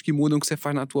 5 estudos que mudam o que você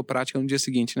faz na tua prática no dia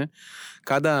seguinte, né?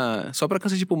 Só para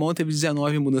câncer de pulmão teve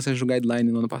 19 mudanças no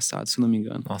guideline no ano passado, se não me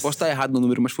engano. Nossa. Posso estar errado no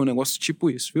número, mas foi um negócio tipo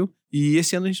isso, viu? E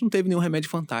esse ano a gente não teve nenhum remédio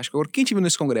fantástico. Agora, quem tive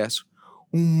nesse congresso?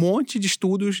 Um monte de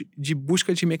estudos de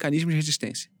busca de mecanismos de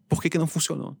resistência. Por que não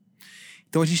funcionou?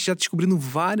 Então, a gente já está descobrindo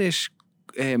várias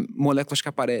moléculas que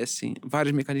aparecem,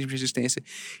 vários mecanismos de resistência.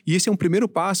 E esse é um primeiro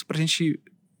passo para a gente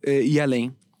ir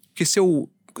além. Porque se eu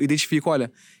identifico,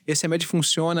 olha, esse remédio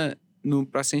funciona no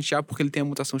paciente A porque ele tem a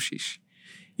mutação X.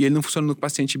 E ele não funciona no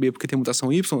paciente B porque tem a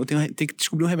mutação Y, eu tenho que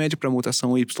descobrir um remédio para a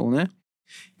mutação Y, né?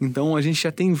 Então, a gente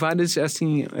já tem várias,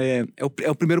 assim, é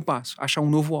o primeiro passo, achar um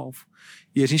novo alvo.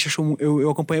 E a gente achou, eu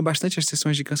acompanhei bastante as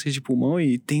sessões de câncer de pulmão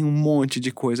e tem um monte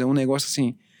de coisa, é um negócio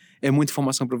assim... É muita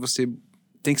informação para você,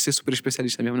 tem que ser super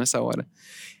especialista mesmo nessa hora.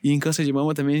 E em câncer de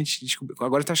mama também a gente descobriu,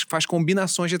 agora faz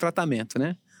combinações de tratamento,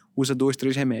 né? Usa 2,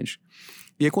 3 remédios.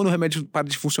 E aí quando o remédio para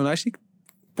de funcionar, a gente tem que...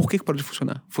 Por que parou de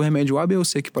funcionar? Foi o remédio A, B ou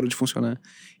C que parou de funcionar?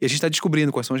 E a gente está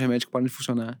descobrindo quais são os remédios que param de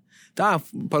funcionar. Tá,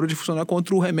 parou de funcionar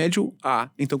contra o remédio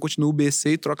A, então continua o B,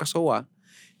 C e troca só o A.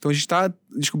 Então a gente está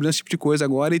descobrindo esse tipo de coisa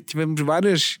agora e tivemos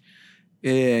várias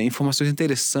informações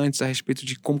interessantes a respeito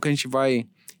de como que a gente vai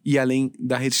ir além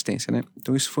da resistência, né?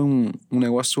 Então isso foi um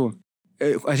negócio...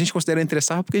 A gente considera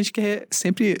interessar porque a gente quer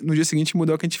sempre, no dia seguinte,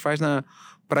 mudar o que a gente faz na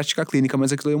prática clínica,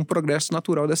 mas aquilo é um progresso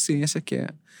natural da ciência que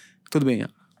tudo bem,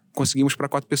 conseguimos para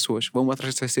 4 pessoas, vamos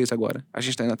atrás dessas 6 agora. A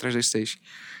gente está indo atrás das 6.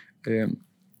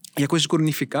 E a coisa de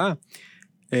cronificar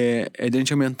de a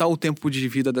gente aumentar o tempo de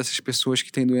vida dessas pessoas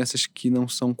que têm doenças que não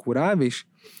são curáveis.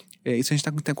 Isso a gente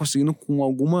está conseguindo com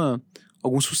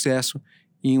algum sucesso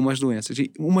em umas doenças,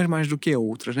 umas mais do que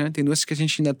outras, né? Tem doenças que a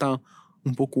gente ainda está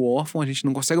um pouco órfão, a gente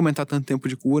não consegue aumentar tanto tempo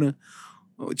de cura,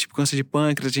 tipo câncer de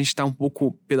pâncreas, a gente está um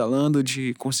pouco pedalando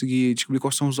de conseguir descobrir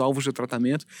quais são os alvos do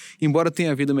tratamento, embora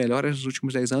tenha havido melhoras nos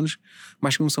últimos 10 anos,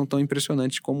 mas que não são tão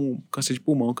impressionantes como câncer de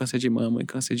pulmão, câncer de mama e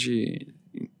câncer de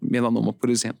melanoma, por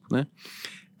exemplo, né?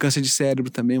 Câncer de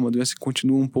cérebro também, uma doença que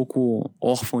continua um pouco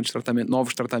órfã de tratamento,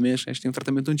 novos tratamentos. A gente tem um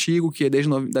tratamento antigo que é desde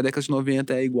da década de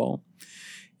 90 é igual.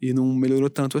 E não melhorou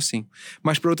tanto assim.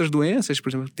 Mas para outras doenças, por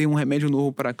exemplo, tem um remédio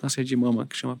novo para câncer de mama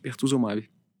que chama Pertuzumab.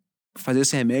 Fazer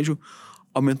esse remédio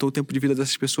aumentou o tempo de vida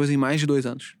dessas pessoas em mais de 2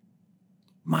 anos.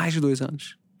 Mais de 2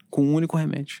 anos. Com um único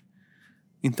remédio.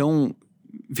 Então,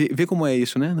 vê como é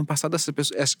isso, né? No passado,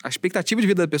 a expectativa de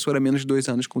vida da pessoa era menos de 2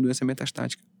 anos com doença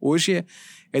metastática. Hoje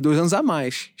é 2 anos a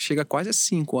mais. Chega quase a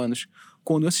 5 anos.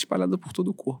 Com doença espalhada por todo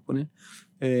o corpo, né?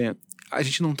 A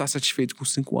gente não está satisfeito com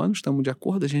 5 anos, estamos de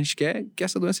acordo. A gente quer que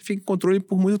essa doença fique em controle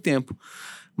por muito tempo.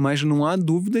 Mas não há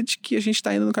dúvida de que a gente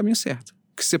está indo no caminho certo.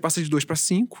 Que se você passa de 2 para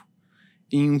 5,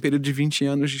 em um período de 20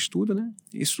 anos de estudo, né?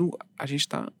 Isso a gente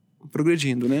está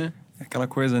progredindo, né? Aquela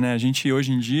coisa, né? A gente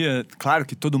hoje em dia, claro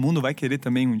que todo mundo vai querer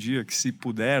também um dia, que se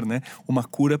puder, né? Uma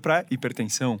cura para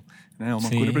hipertensão, né? Uma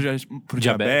cura para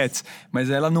diabetes. Mas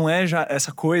ela não é já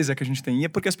essa coisa que a gente tem. E é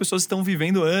porque as pessoas estão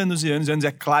vivendo anos e anos e anos. E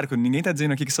é claro que ninguém está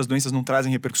dizendo aqui que essas doenças não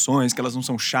trazem repercussões, que elas não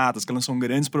são chatas, que elas são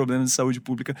grandes problemas de saúde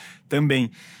pública também.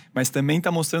 Mas também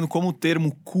está mostrando como o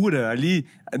termo cura ali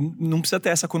não precisa ter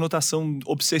essa conotação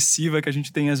obsessiva que a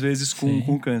gente tem às vezes com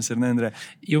o câncer, né, André?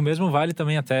 E o mesmo vale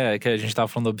também até, que a gente estava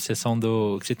falando da obsessão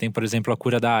que se tem, por exemplo, a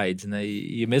cura da AIDS, né?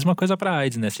 E a mesma coisa para a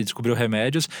AIDS, né? Se descobriu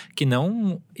remédios que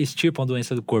não extirpam a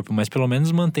doença do corpo, mas pelo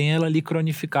menos mantém ela ali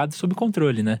cronificada sob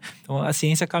controle, né? Então a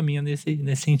ciência caminha nesse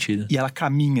sentido. E ela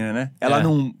caminha, né? Ela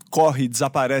não corre,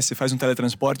 desaparece, faz um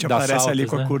teletransporte e aparece saltos, ali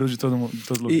com né? a cura de todo mundo, de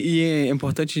todo lugar. E é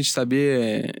importante a gente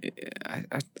saber,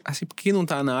 assim, quem não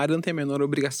está na área não tem a menor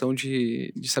obrigação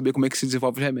de saber como é que se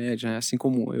desenvolve o remédio, né? Assim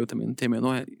como eu também não tenho a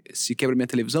menor, se quebra minha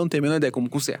televisão, não tenho a menor ideia como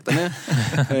conserta, né?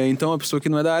 Então a pessoa que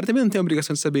não é da área também não tem a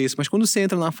obrigação de saber isso. Mas quando você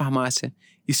entra na farmácia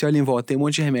e você olha em volta, tem um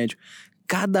monte de remédio.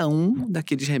 Cada um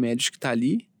daqueles remédios que está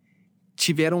ali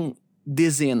tiveram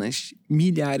dezenas,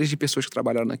 milhares de pessoas que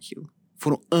trabalharam naquilo.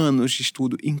 Foram anos de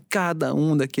estudo em cada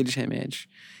um daqueles remédios.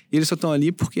 E eles só estão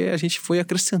ali porque a gente foi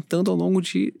acrescentando ao longo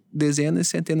de dezenas,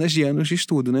 centenas de anos de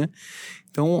estudo, né?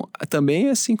 Então, também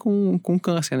é assim com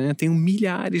câncer, né? Tem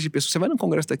milhares de pessoas. Você vai num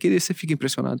congresso daquele e você fica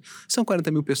impressionado. São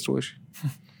 40 mil pessoas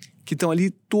que estão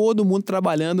ali, todo mundo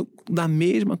trabalhando da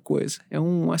mesma coisa. É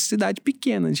uma cidade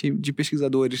pequena de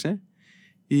pesquisadores, né?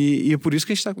 E é por isso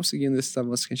que a gente está conseguindo esses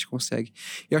avanços que a gente consegue.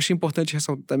 Eu acho importante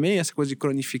ressaltar também essa coisa de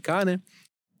cronificar, né?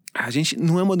 A gente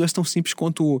não é uma doença tão simples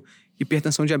quanto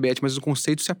hipertensão, diabetes, mas o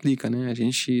conceito se aplica, né? A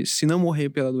gente, se não morrer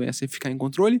pela doença e ficar em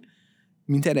controle,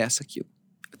 me interessa aquilo.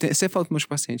 Você fala para meus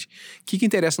pacientes, o que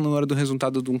interessa na hora do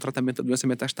resultado de um tratamento da doença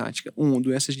metastática? 1,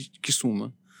 doença que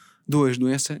suma. 2,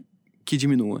 doença que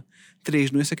diminua.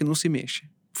 3, doença que não se mexa.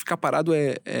 Ficar parado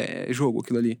é jogo,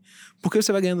 aquilo ali. Porque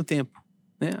você vai ganhando tempo,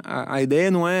 né? A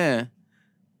ideia não é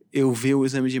eu ver o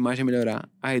exame de imagem melhorar.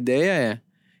 A ideia é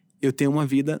eu ter uma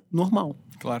vida normal.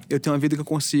 Claro. Eu tenho uma vida que eu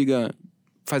consiga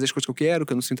fazer as coisas que eu quero,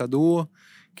 que eu não sinta dor,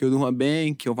 que eu durma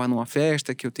bem, que eu vá numa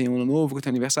festa, que eu tenha um ano novo, que eu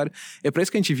tenha aniversário. É pra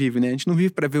isso que a gente vive, né? A gente não vive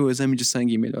pra ver o exame de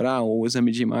sangue melhorar ou o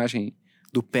exame de imagem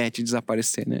do PET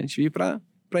desaparecer, né? A gente vive pra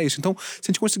isso. Então, se a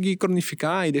gente conseguir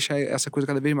cronificar e deixar essa coisa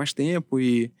cada vez mais tempo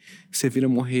e você vir a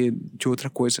morrer de outra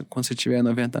coisa quando você tiver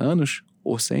 90 anos,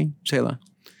 ou 100, sei lá.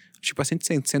 Tipo, assim,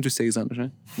 106 anos,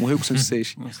 né? Morreu com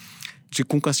 106.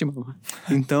 Com câncer de mama.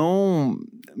 Então,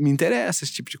 me interessa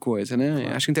esse tipo de coisa, né?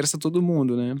 Claro. Acho que interessa todo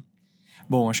mundo, né?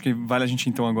 Bom, acho que vale a gente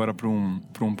então agora para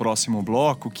um próximo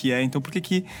bloco, que é então por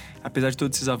que, apesar de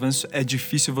todos esses avanços, é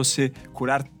difícil você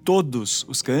curar todos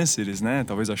os cânceres, né?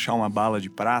 Talvez achar uma bala de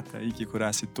prata aí que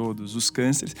curasse todos os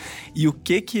cânceres. E o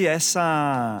que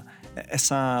essa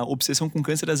obsessão com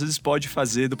câncer às vezes pode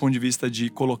fazer do ponto de vista de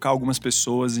colocar algumas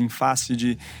pessoas em face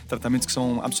de tratamentos que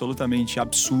são absolutamente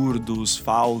absurdos,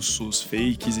 falsos,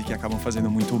 fakes e que acabam fazendo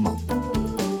muito mal.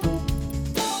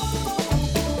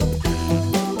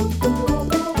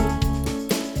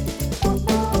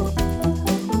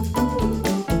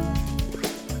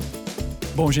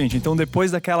 Bom, gente, então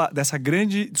depois dessa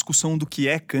grande discussão do que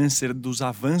é câncer, dos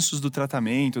avanços do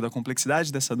tratamento, da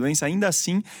complexidade dessa doença, ainda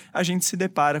assim a gente se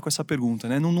depara com essa pergunta,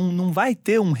 né? Não vai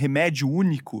ter um remédio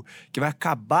único que vai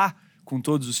acabar com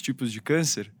todos os tipos de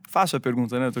câncer? Fácil a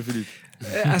pergunta, né, doutor Felipe?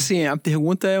 Assim, a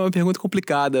pergunta é uma pergunta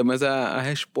complicada, mas a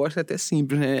resposta é até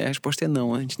simples, né? A resposta é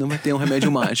não. A gente não vai ter um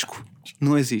remédio mágico.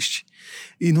 Não existe.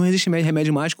 E não existe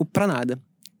remédio mágico pra nada.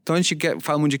 Então a gente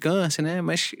fala muito de câncer, né?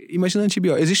 Mas imagina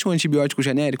antibiótico. Existe um antibiótico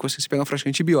genérico, você pega uma frasca de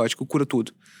antibiótico, cura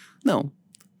tudo. Não.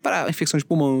 Para infecção de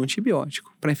pulmão é um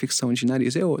antibiótico. Para infecção de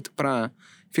nariz é outro. Para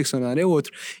infecção urinária é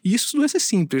outro. E isso doença é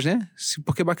simples, né?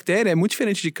 Porque bactéria é muito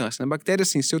diferente de câncer, né? Bactéria,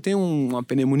 assim, se eu tenho uma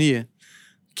pneumonia,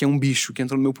 que é um bicho que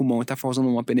entrou no meu pulmão e tá causando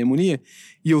uma pneumonia,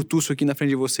 e eu tuço aqui na frente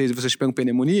de vocês e vocês pegam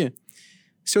pneumonia,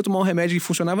 Se eu tomar um remédio e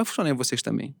funcionar, vai funcionar em vocês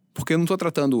também. Porque eu não tô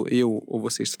tratando eu ou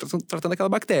vocês, tô tratando aquela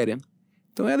bactéria.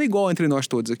 Então ela é igual entre nós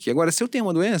todos aqui. Agora, se eu tenho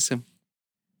uma doença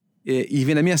e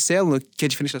vem na minha célula, que é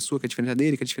diferente da sua, que é diferente da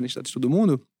dele, que é diferente da de todo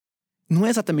mundo, não é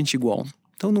exatamente igual.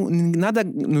 Então nada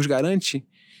nos garante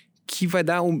que vai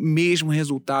dar o mesmo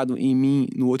resultado em mim,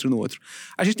 no outro.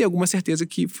 A gente tem alguma certeza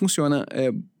que funciona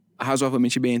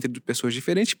razoavelmente bem entre pessoas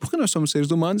diferentes, porque nós somos seres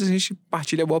humanos e a gente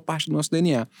partilha boa parte do nosso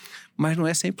DNA. Mas não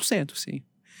é 100%, sim.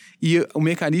 E o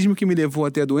mecanismo que me levou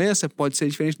a ter a doença pode ser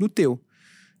diferente do teu.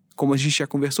 Como a gente já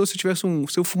conversou, se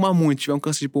eu fumar muito, tiver um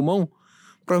câncer de pulmão,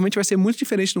 provavelmente vai ser muito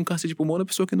diferente de um câncer de pulmão da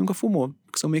pessoa que nunca fumou.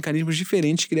 Porque são mecanismos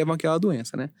diferentes que levam àquela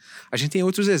doença, né? A gente tem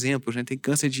outros exemplos, né? Tem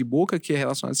câncer de boca, que é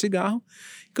relacionado a cigarro,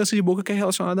 e câncer de boca, que é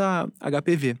relacionado a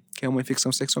HPV, que é uma infecção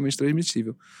sexualmente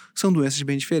transmissível. São doenças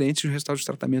bem diferentes e os resultados dos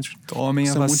tratamentos Tomem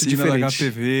a vacina da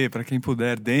HPV, para quem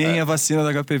puder. Deem a vacina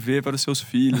da HPV para os seus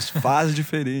filhos. Faz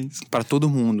diferença. Para todo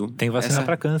mundo. Tem vacina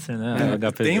para câncer, né?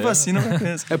 HPV. Tem vacina para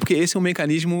câncer. É porque esse é um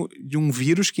mecanismo de um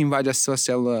vírus que invade a sua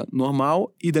célula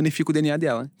normal e danifica o DNA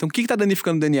dela. Então, o que está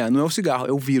danificando o DNA? Não é o cigarro,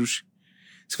 é o vírus.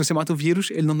 Se você mata o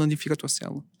vírus, ele não danifica a tua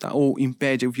célula, tá? Ou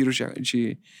impede o vírus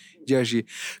de agir.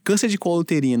 Câncer de colo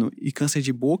uterino e câncer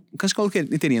de boca... Câncer de colo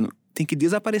uterino tem que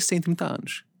desaparecer em 30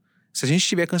 anos. Se a gente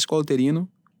tiver câncer de colo uterino,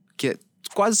 que é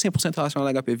quase 100% relacionado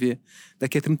ao HPV,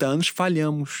 daqui a 30 anos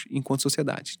falhamos enquanto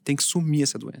sociedade. Tem que sumir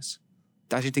essa doença.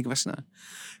 Tá? A gente tem que vacinar.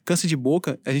 Câncer de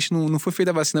boca, a gente não foi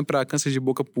feita a vacina para câncer de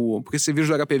boca porque esse vírus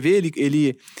do HPV,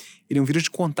 ele é um vírus de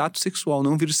contato sexual,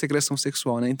 não um vírus de secreção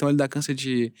sexual, né? Então ele dá câncer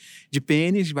de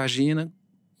pênis, de vagina,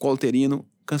 colo uterino,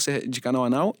 câncer de canal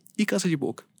anal e câncer de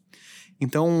boca.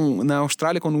 Então, na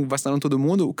Austrália, quando vacinaram todo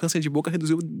mundo, o câncer de boca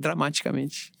reduziu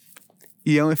dramaticamente.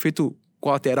 E é um efeito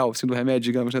colateral, assim, do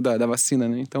remédio, digamos, né? da vacina,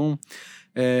 né? Então,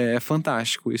 é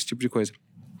fantástico esse tipo de coisa.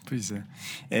 Pois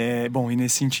é. Bom, e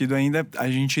nesse sentido ainda, a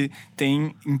gente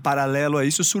tem, em paralelo a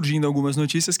isso, surgindo algumas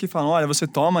notícias que falam, olha, você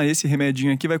toma esse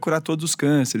remedinho aqui, vai curar todos os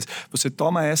cânceres. Você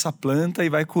toma essa planta e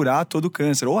vai curar todo o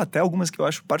câncer. Ou até algumas que eu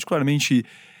acho particularmente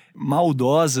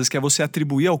maldosas, que é você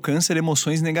atribuir ao câncer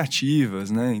emoções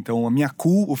negativas, né? Então,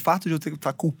 o fato de eu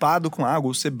estar culpado com algo,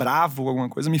 ou ser bravo com alguma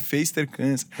coisa, me fez ter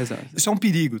câncer. Exato. Isso é um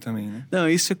perigo também, né? Não,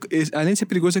 isso, além de ser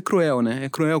perigoso, é cruel, né? É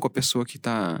cruel com a pessoa que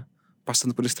está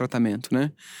passando por esse tratamento,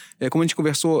 né? Como a gente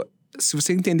conversou, se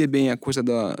você entender bem a coisa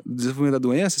do desenvolvimento da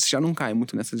doença, você já não cai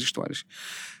muito nessas histórias.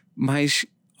 Mas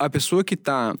a pessoa que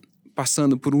está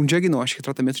passando por um diagnóstico e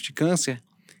tratamento de câncer,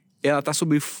 ela está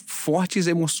sob fortes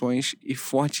emoções e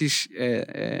fortes...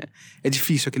 É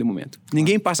difícil aquele momento.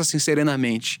 Ninguém passa assim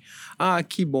serenamente. Ah,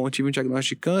 que bom, eu tive um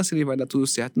diagnóstico de câncer e vai dar tudo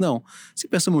certo. Não. Você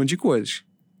pensa um monte de coisas.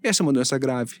 Essa é uma doença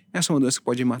grave. Essa é uma doença que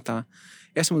pode me matar.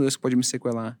 Essa é uma doença que pode me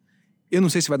sequelar. Eu não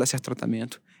sei se vai dar certo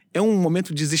tratamento. É um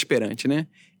momento desesperante, né?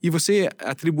 E você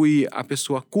atribuir à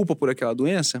pessoa a culpa por aquela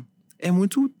doença é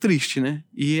muito triste, né?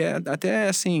 E é até,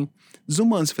 assim,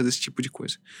 desumano você fazer esse tipo de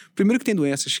coisa. Primeiro que tem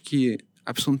doenças que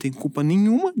a pessoa não tem culpa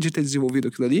nenhuma de ter desenvolvido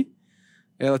aquilo ali.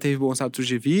 Ela teve bons hábitos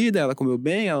de vida, ela comeu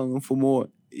bem, ela não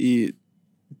fumou e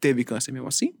teve câncer mesmo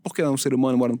assim, porque ela é um ser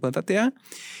humano, mora no planeta Terra.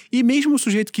 E mesmo o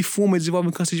sujeito que fuma e desenvolve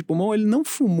um câncer de pulmão, ele não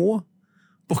fumou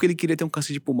porque ele queria ter um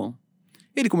câncer de pulmão.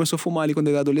 Ele começou a fumar ali quando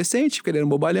ele era adolescente, porque ele era um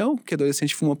bobalhão, porque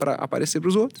adolescente fuma pra aparecer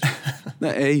pros outros.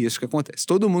 É isso que acontece.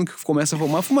 Todo mundo que começa a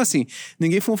fumar, fuma assim.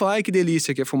 Ninguém fuma e fala, ai, que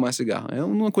delícia que é fumar cigarro. É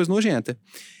uma coisa nojenta.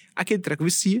 Aquele treco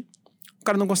vicia, o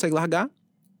cara não consegue largar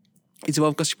e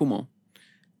desenvolve um câncer de pulmão.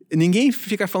 Ninguém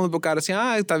fica falando pro cara assim,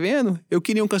 ah, tá vendo? Eu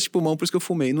queria um câncer de pulmão, por isso que eu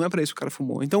fumei. Não é pra isso que o cara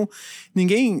fumou. Então,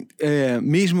 ninguém,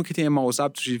 mesmo que tenha maus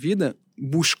hábitos de vida,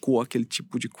 buscou aquele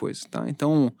tipo de coisa, tá?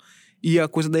 Então... E a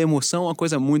coisa da emoção é uma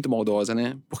coisa muito maldosa,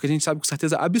 né? Porque a gente sabe com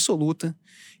certeza absoluta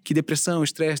que depressão,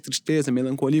 estresse, tristeza,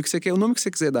 melancolia, o nome que você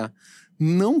quiser dar,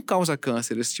 não causa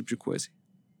câncer, esse tipo de coisa.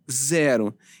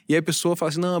 Zero. E aí a pessoa fala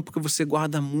assim, não, porque você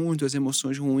guarda muito as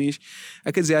emoções ruins.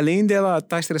 Quer dizer, além dela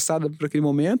estar estressada por aquele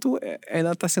momento,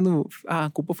 ela está sendo... Ah, a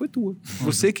culpa foi tua.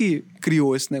 Você que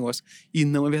criou esse negócio. E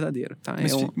não é verdadeiro, tá?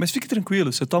 Mas fique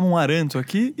tranquilo, você toma um aranto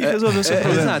aqui e resolveu o seu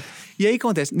problema. Exato. E aí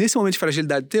acontece, nesse momento de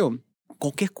fragilidade teu,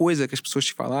 qualquer coisa que as pessoas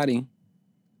te falarem,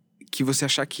 que você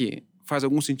achar que faz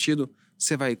algum sentido,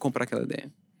 você vai comprar aquela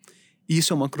ideia. E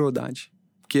isso é uma crueldade.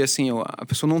 Porque, assim, a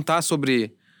pessoa não está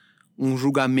sobre um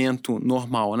julgamento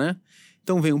normal, né?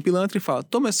 Então vem um pilantra e fala,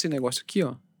 toma esse negócio aqui,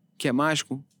 ó, que é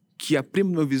mágico, que a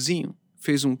prima do meu vizinho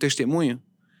fez um testemunho,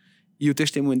 e o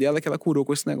testemunho dela é que ela curou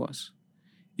com esse negócio.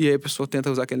 E aí a pessoa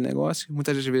tenta usar aquele negócio,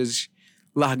 muitas vezes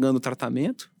largando o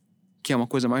tratamento, que é uma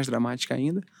coisa mais dramática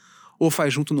ainda, ou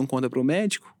faz junto, não conta para o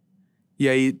médico, e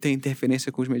aí tem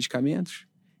interferência com os medicamentos.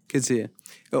 Quer dizer,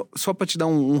 só para te dar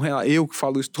um relato, eu que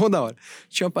falo isso toda hora.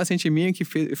 Tinha uma paciente minha que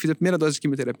eu fiz a primeira dose de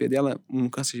quimioterapia dela, um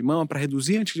câncer de mama, para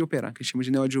reduzir antes de operar, que a gente chama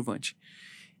de neoadjuvante.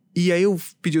 E aí eu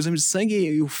pedi o exame de sangue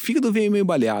e o fígado veio meio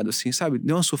baleado, assim, sabe?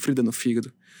 Deu uma sofrida no fígado.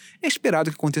 É esperado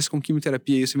que aconteça com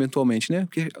quimioterapia isso eventualmente, né?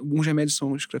 Porque alguns remédios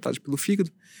são excretados pelo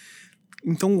fígado.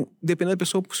 Então, dependendo da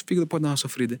pessoa, o fígado pode dar uma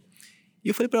sofrida. E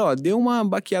eu falei pra ela, deu uma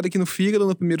baqueada aqui no fígado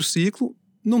no primeiro ciclo,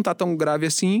 não tá tão grave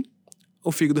assim,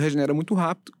 o fígado regenera muito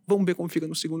rápido, vamos ver como fica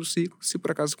no segundo ciclo. Se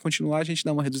por acaso continuar, a gente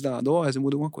dá uma reduzida na dose,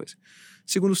 muda alguma coisa.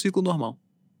 Segundo ciclo, normal.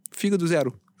 Fígado 0.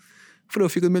 Eu falei, o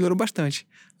fígado melhorou bastante.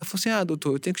 Ela falou assim,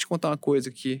 doutor, eu tenho que te contar uma coisa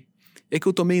aqui. É que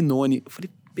eu tomei None. Eu falei,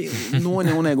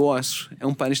 None é um negócio, é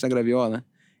um parente da graviola.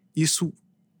 Isso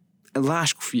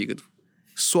lasca o fígado.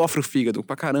 Sofre o fígado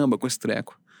pra caramba com esse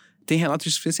treco. Tem relato de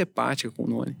insuficiência hepática com o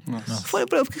None. Nossa. Eu falei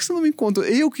pra ela, por que você não me conta?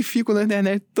 Eu que fico na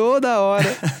internet toda hora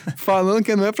falando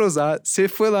que não é pra usar. Você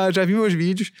foi lá, já viu meus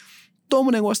vídeos, toma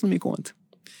o negócio e não me conta.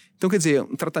 Então, quer dizer,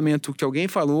 um tratamento que alguém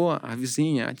falou, a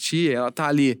vizinha, a tia, ela tá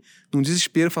ali num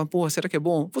desespero, fala, pô, será que é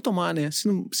bom? Vou tomar, né?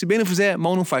 Se bem não fizer,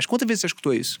 mal não faz. Quantas vezes você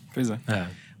escutou isso? Pois é.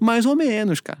 Mais ou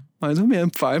menos, cara. Mais ou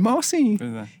menos. Faz mal sim.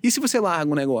 Pois é. E se você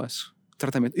larga um negócio,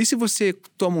 tratamento? E se você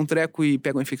toma um treco e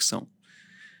pega uma infecção?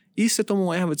 E se você toma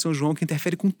uma erva de São João que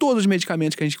interfere com todos os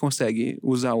medicamentos que a gente consegue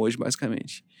usar hoje,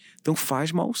 basicamente? Então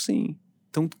faz mal sim.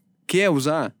 Então, quer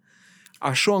usar?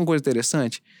 Achou uma coisa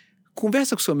interessante?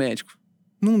 Conversa com o seu médico.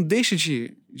 Não deixe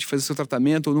de fazer seu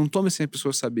tratamento ou não tome sem a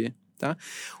pessoa saber, tá?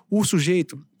 O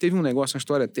sujeito teve um negócio, uma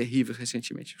história terrível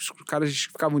recentemente. Os caras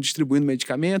ficavam distribuindo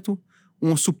medicamento,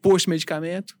 um suposto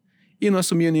medicamento, e não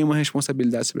assumiam nenhuma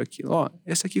responsabilidade sobre aquilo.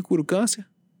 Esse aqui cura o câncer,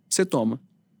 você toma.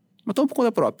 Mas toma por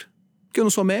conta própria. Porque eu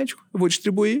não sou médico, eu vou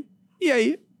distribuir, e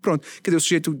aí, pronto. Quer dizer, o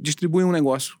sujeito distribui um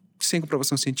negócio sem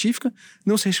comprovação científica,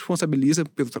 não se responsabiliza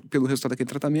pelo resultado daquele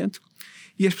tratamento,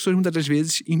 e as pessoas muitas das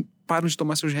vezes param de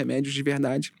tomar seus remédios de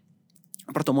verdade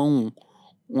para tomar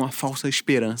uma falsa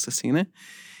esperança, assim, né?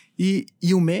 E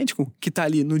o médico que tá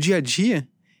ali no dia a dia,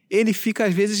 ele fica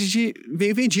às vezes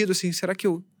meio vendido, assim,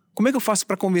 como é que eu faço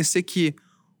para convencer que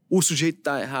o sujeito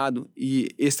tá errado e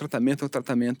esse tratamento é o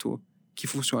tratamento que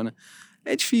funciona?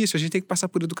 É difícil, a gente tem que passar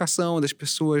por educação das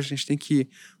pessoas, a gente tem que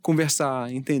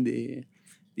conversar, entender.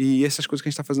 E essas coisas que a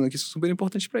gente está fazendo aqui são super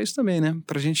importantes para isso também, né?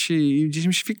 Pra gente ir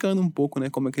desmistificando um pouco, né?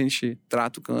 Como é que a gente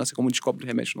trata o câncer, como descobre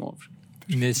remédios novos.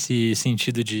 Nesse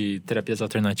sentido de terapias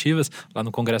alternativas, lá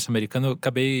no Congresso Americano, eu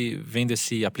acabei vendo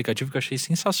esse aplicativo que eu achei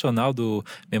sensacional do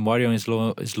Memorial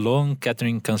Sloan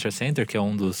Kettering Cancer Center, que é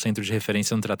um dos centros de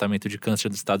referência no tratamento de câncer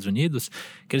dos Estados Unidos,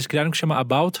 que eles criaram que chama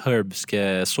About Herbs, que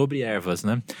é sobre ervas,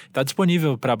 né? Está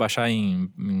disponível para baixar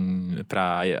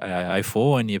para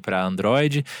iPhone, para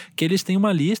Android, que eles têm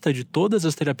uma lista de todas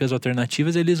as terapias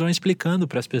alternativas e eles vão explicando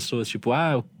para as pessoas, tipo,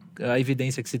 a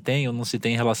evidência que se tem ou não se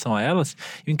tem em relação a elas.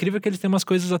 E o incrível é que eles têm umas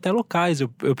coisas até locais. Eu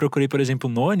procurei, por exemplo,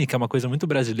 None, que é uma coisa muito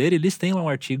brasileira, e eles têm lá um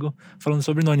artigo falando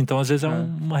sobre None. Então, às vezes, é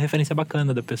uma referência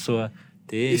bacana da pessoa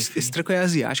ter. Esse treco é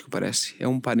asiático, parece. É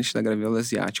um parente da graviola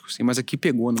asiático, assim. Mas aqui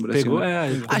pegou no Brasil. Pegou,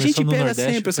 a gente pega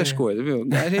Nordeste, sempre essas coisas, viu?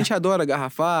 A gente adora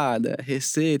garrafada,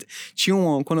 receita. Tinha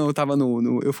quando eu tava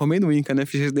eu formei no INCA, né?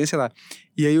 Fiz residência lá.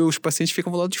 E aí os pacientes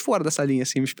ficam do lado de fora da salinha,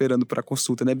 assim, me esperando pra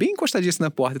consulta, né? Bem encostadíssimo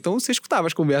na porta. Então você escutava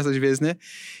as conversas às vezes, né?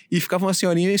 E ficava uma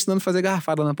senhorinha ensinando a fazer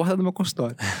garrafada na porta do meu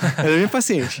consultório. Era minha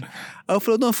paciente. Aí eu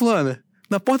falei, dona fulana,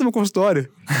 na porta do meu consultório,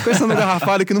 fica ensinando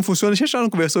garrafada que não funciona. A gente já não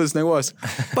conversou desse negócio?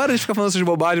 Para de ficar falando essas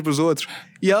bobagens pros outros.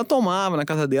 E ela tomava na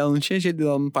casa dela, não tinha jeito de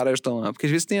ela não parar de tomar. Porque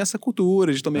às vezes tem essa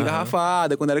cultura de tomar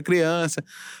garrafada quando era criança.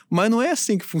 Mas não é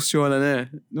assim que funciona, né?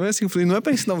 Não é assim que funciona. Não é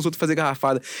pra ensinar os outros a fazer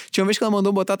garrafada. Tinha uma vez que ela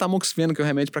mandou botar tamoxifeno, que é o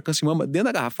remédio pra câncer de mama, dentro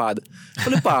da garrafada. Eu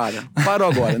falei, parou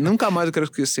agora. Nunca mais eu quero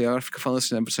esquecer. Ela fica falando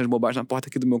assim, né? Essas bobagens na porta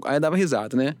aqui do meu... Aí dava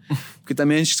risada, né? Porque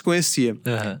também a gente se conhecia.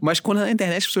 Mas quando na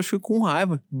internet as pessoas ficam com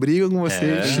raiva, brigam com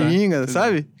você, xingam,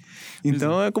 sabe?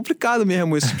 Então é complicado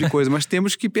mesmo esse tipo de coisa, mas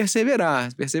temos que perseverar.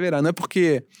 Não é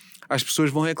porque as pessoas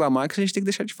vão reclamar que a gente tem que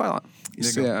deixar de falar.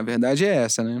 A verdade é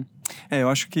essa, né? Eu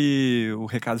acho que o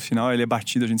recado final, ele é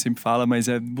batido, a gente sempre fala, mas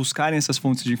é buscarem essas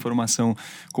fontes de informação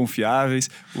confiáveis.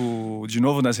 De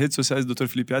novo, nas redes sociais do Dr.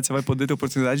 Felipe Ades, você vai poder ter a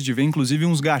oportunidade de ver, inclusive,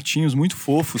 uns gatinhos muito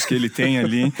fofos que ele tem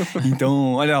ali.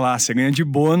 Então, olha lá, você ganha de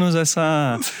bônus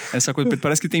essa coisa.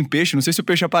 Parece que tem peixe, não sei se o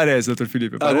peixe aparece, Dr.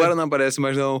 Felipe. Aparece? Agora não aparece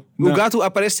mais, não. O gato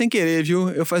aparece sem querer, viu?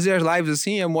 Eu fazia as lives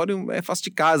assim, eu faço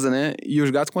de casa, né? E os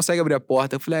gatos conseguem abrir a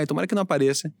porta. Eu falei, tomara que não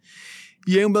apareça.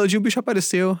 E aí um belo dia o bicho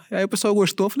apareceu. Aí o pessoal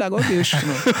gostou, eu falei, agora deixa.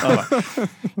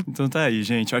 Então tá aí,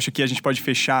 gente. Eu acho que a gente pode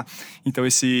fechar, então,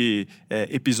 esse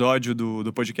episódio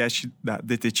do podcast da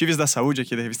Detetives da Saúde,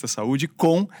 aqui da Revista Saúde,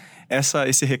 com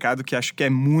esse recado que acho que é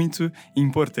muito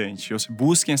importante.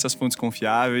 Busquem essas fontes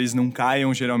confiáveis, não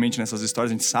caiam geralmente nessas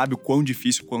histórias. A gente sabe o quão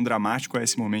difícil, o quão dramático é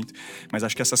esse momento, mas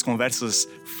acho que essas conversas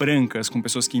francas com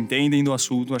pessoas que entendem do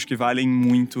assunto, acho que valem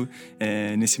muito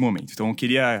nesse momento. Então, eu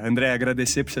queria, André,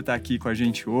 agradecer por você estar aqui com a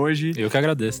gente hoje. Eu que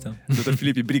agradeço, tá? Dr.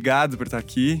 Felipe, obrigado por estar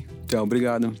aqui. Então,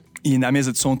 obrigado. E na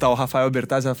mesa de som tá o Rafael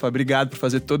Bertazzi. Rafael, obrigado por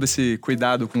fazer todo esse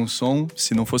cuidado com o som.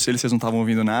 Se não fosse ele, vocês não estavam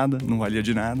ouvindo nada, não valia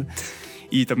de nada.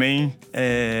 E também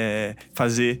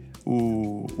fazer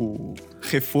o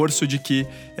reforço de que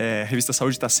a Revista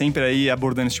Saúde está sempre aí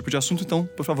abordando esse tipo de assunto. Então,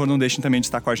 por favor, não deixem também de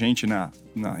estar com a gente na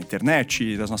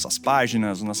internet, nas nossas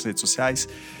páginas, nas nossas redes sociais.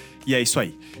 E é isso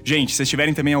aí. Gente, se vocês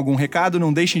tiverem também algum recado,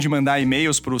 não deixem de mandar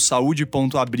e-mails para o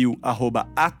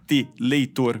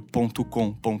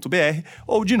saude.abril@atleitor.com.br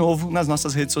ou, de novo, nas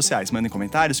nossas redes sociais. Mandem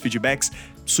comentários, feedbacks,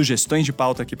 sugestões de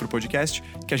pauta aqui para o podcast,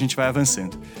 que a gente vai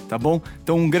avançando, tá bom?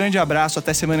 Então, um grande abraço,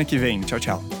 até semana que vem. Tchau,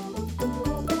 tchau.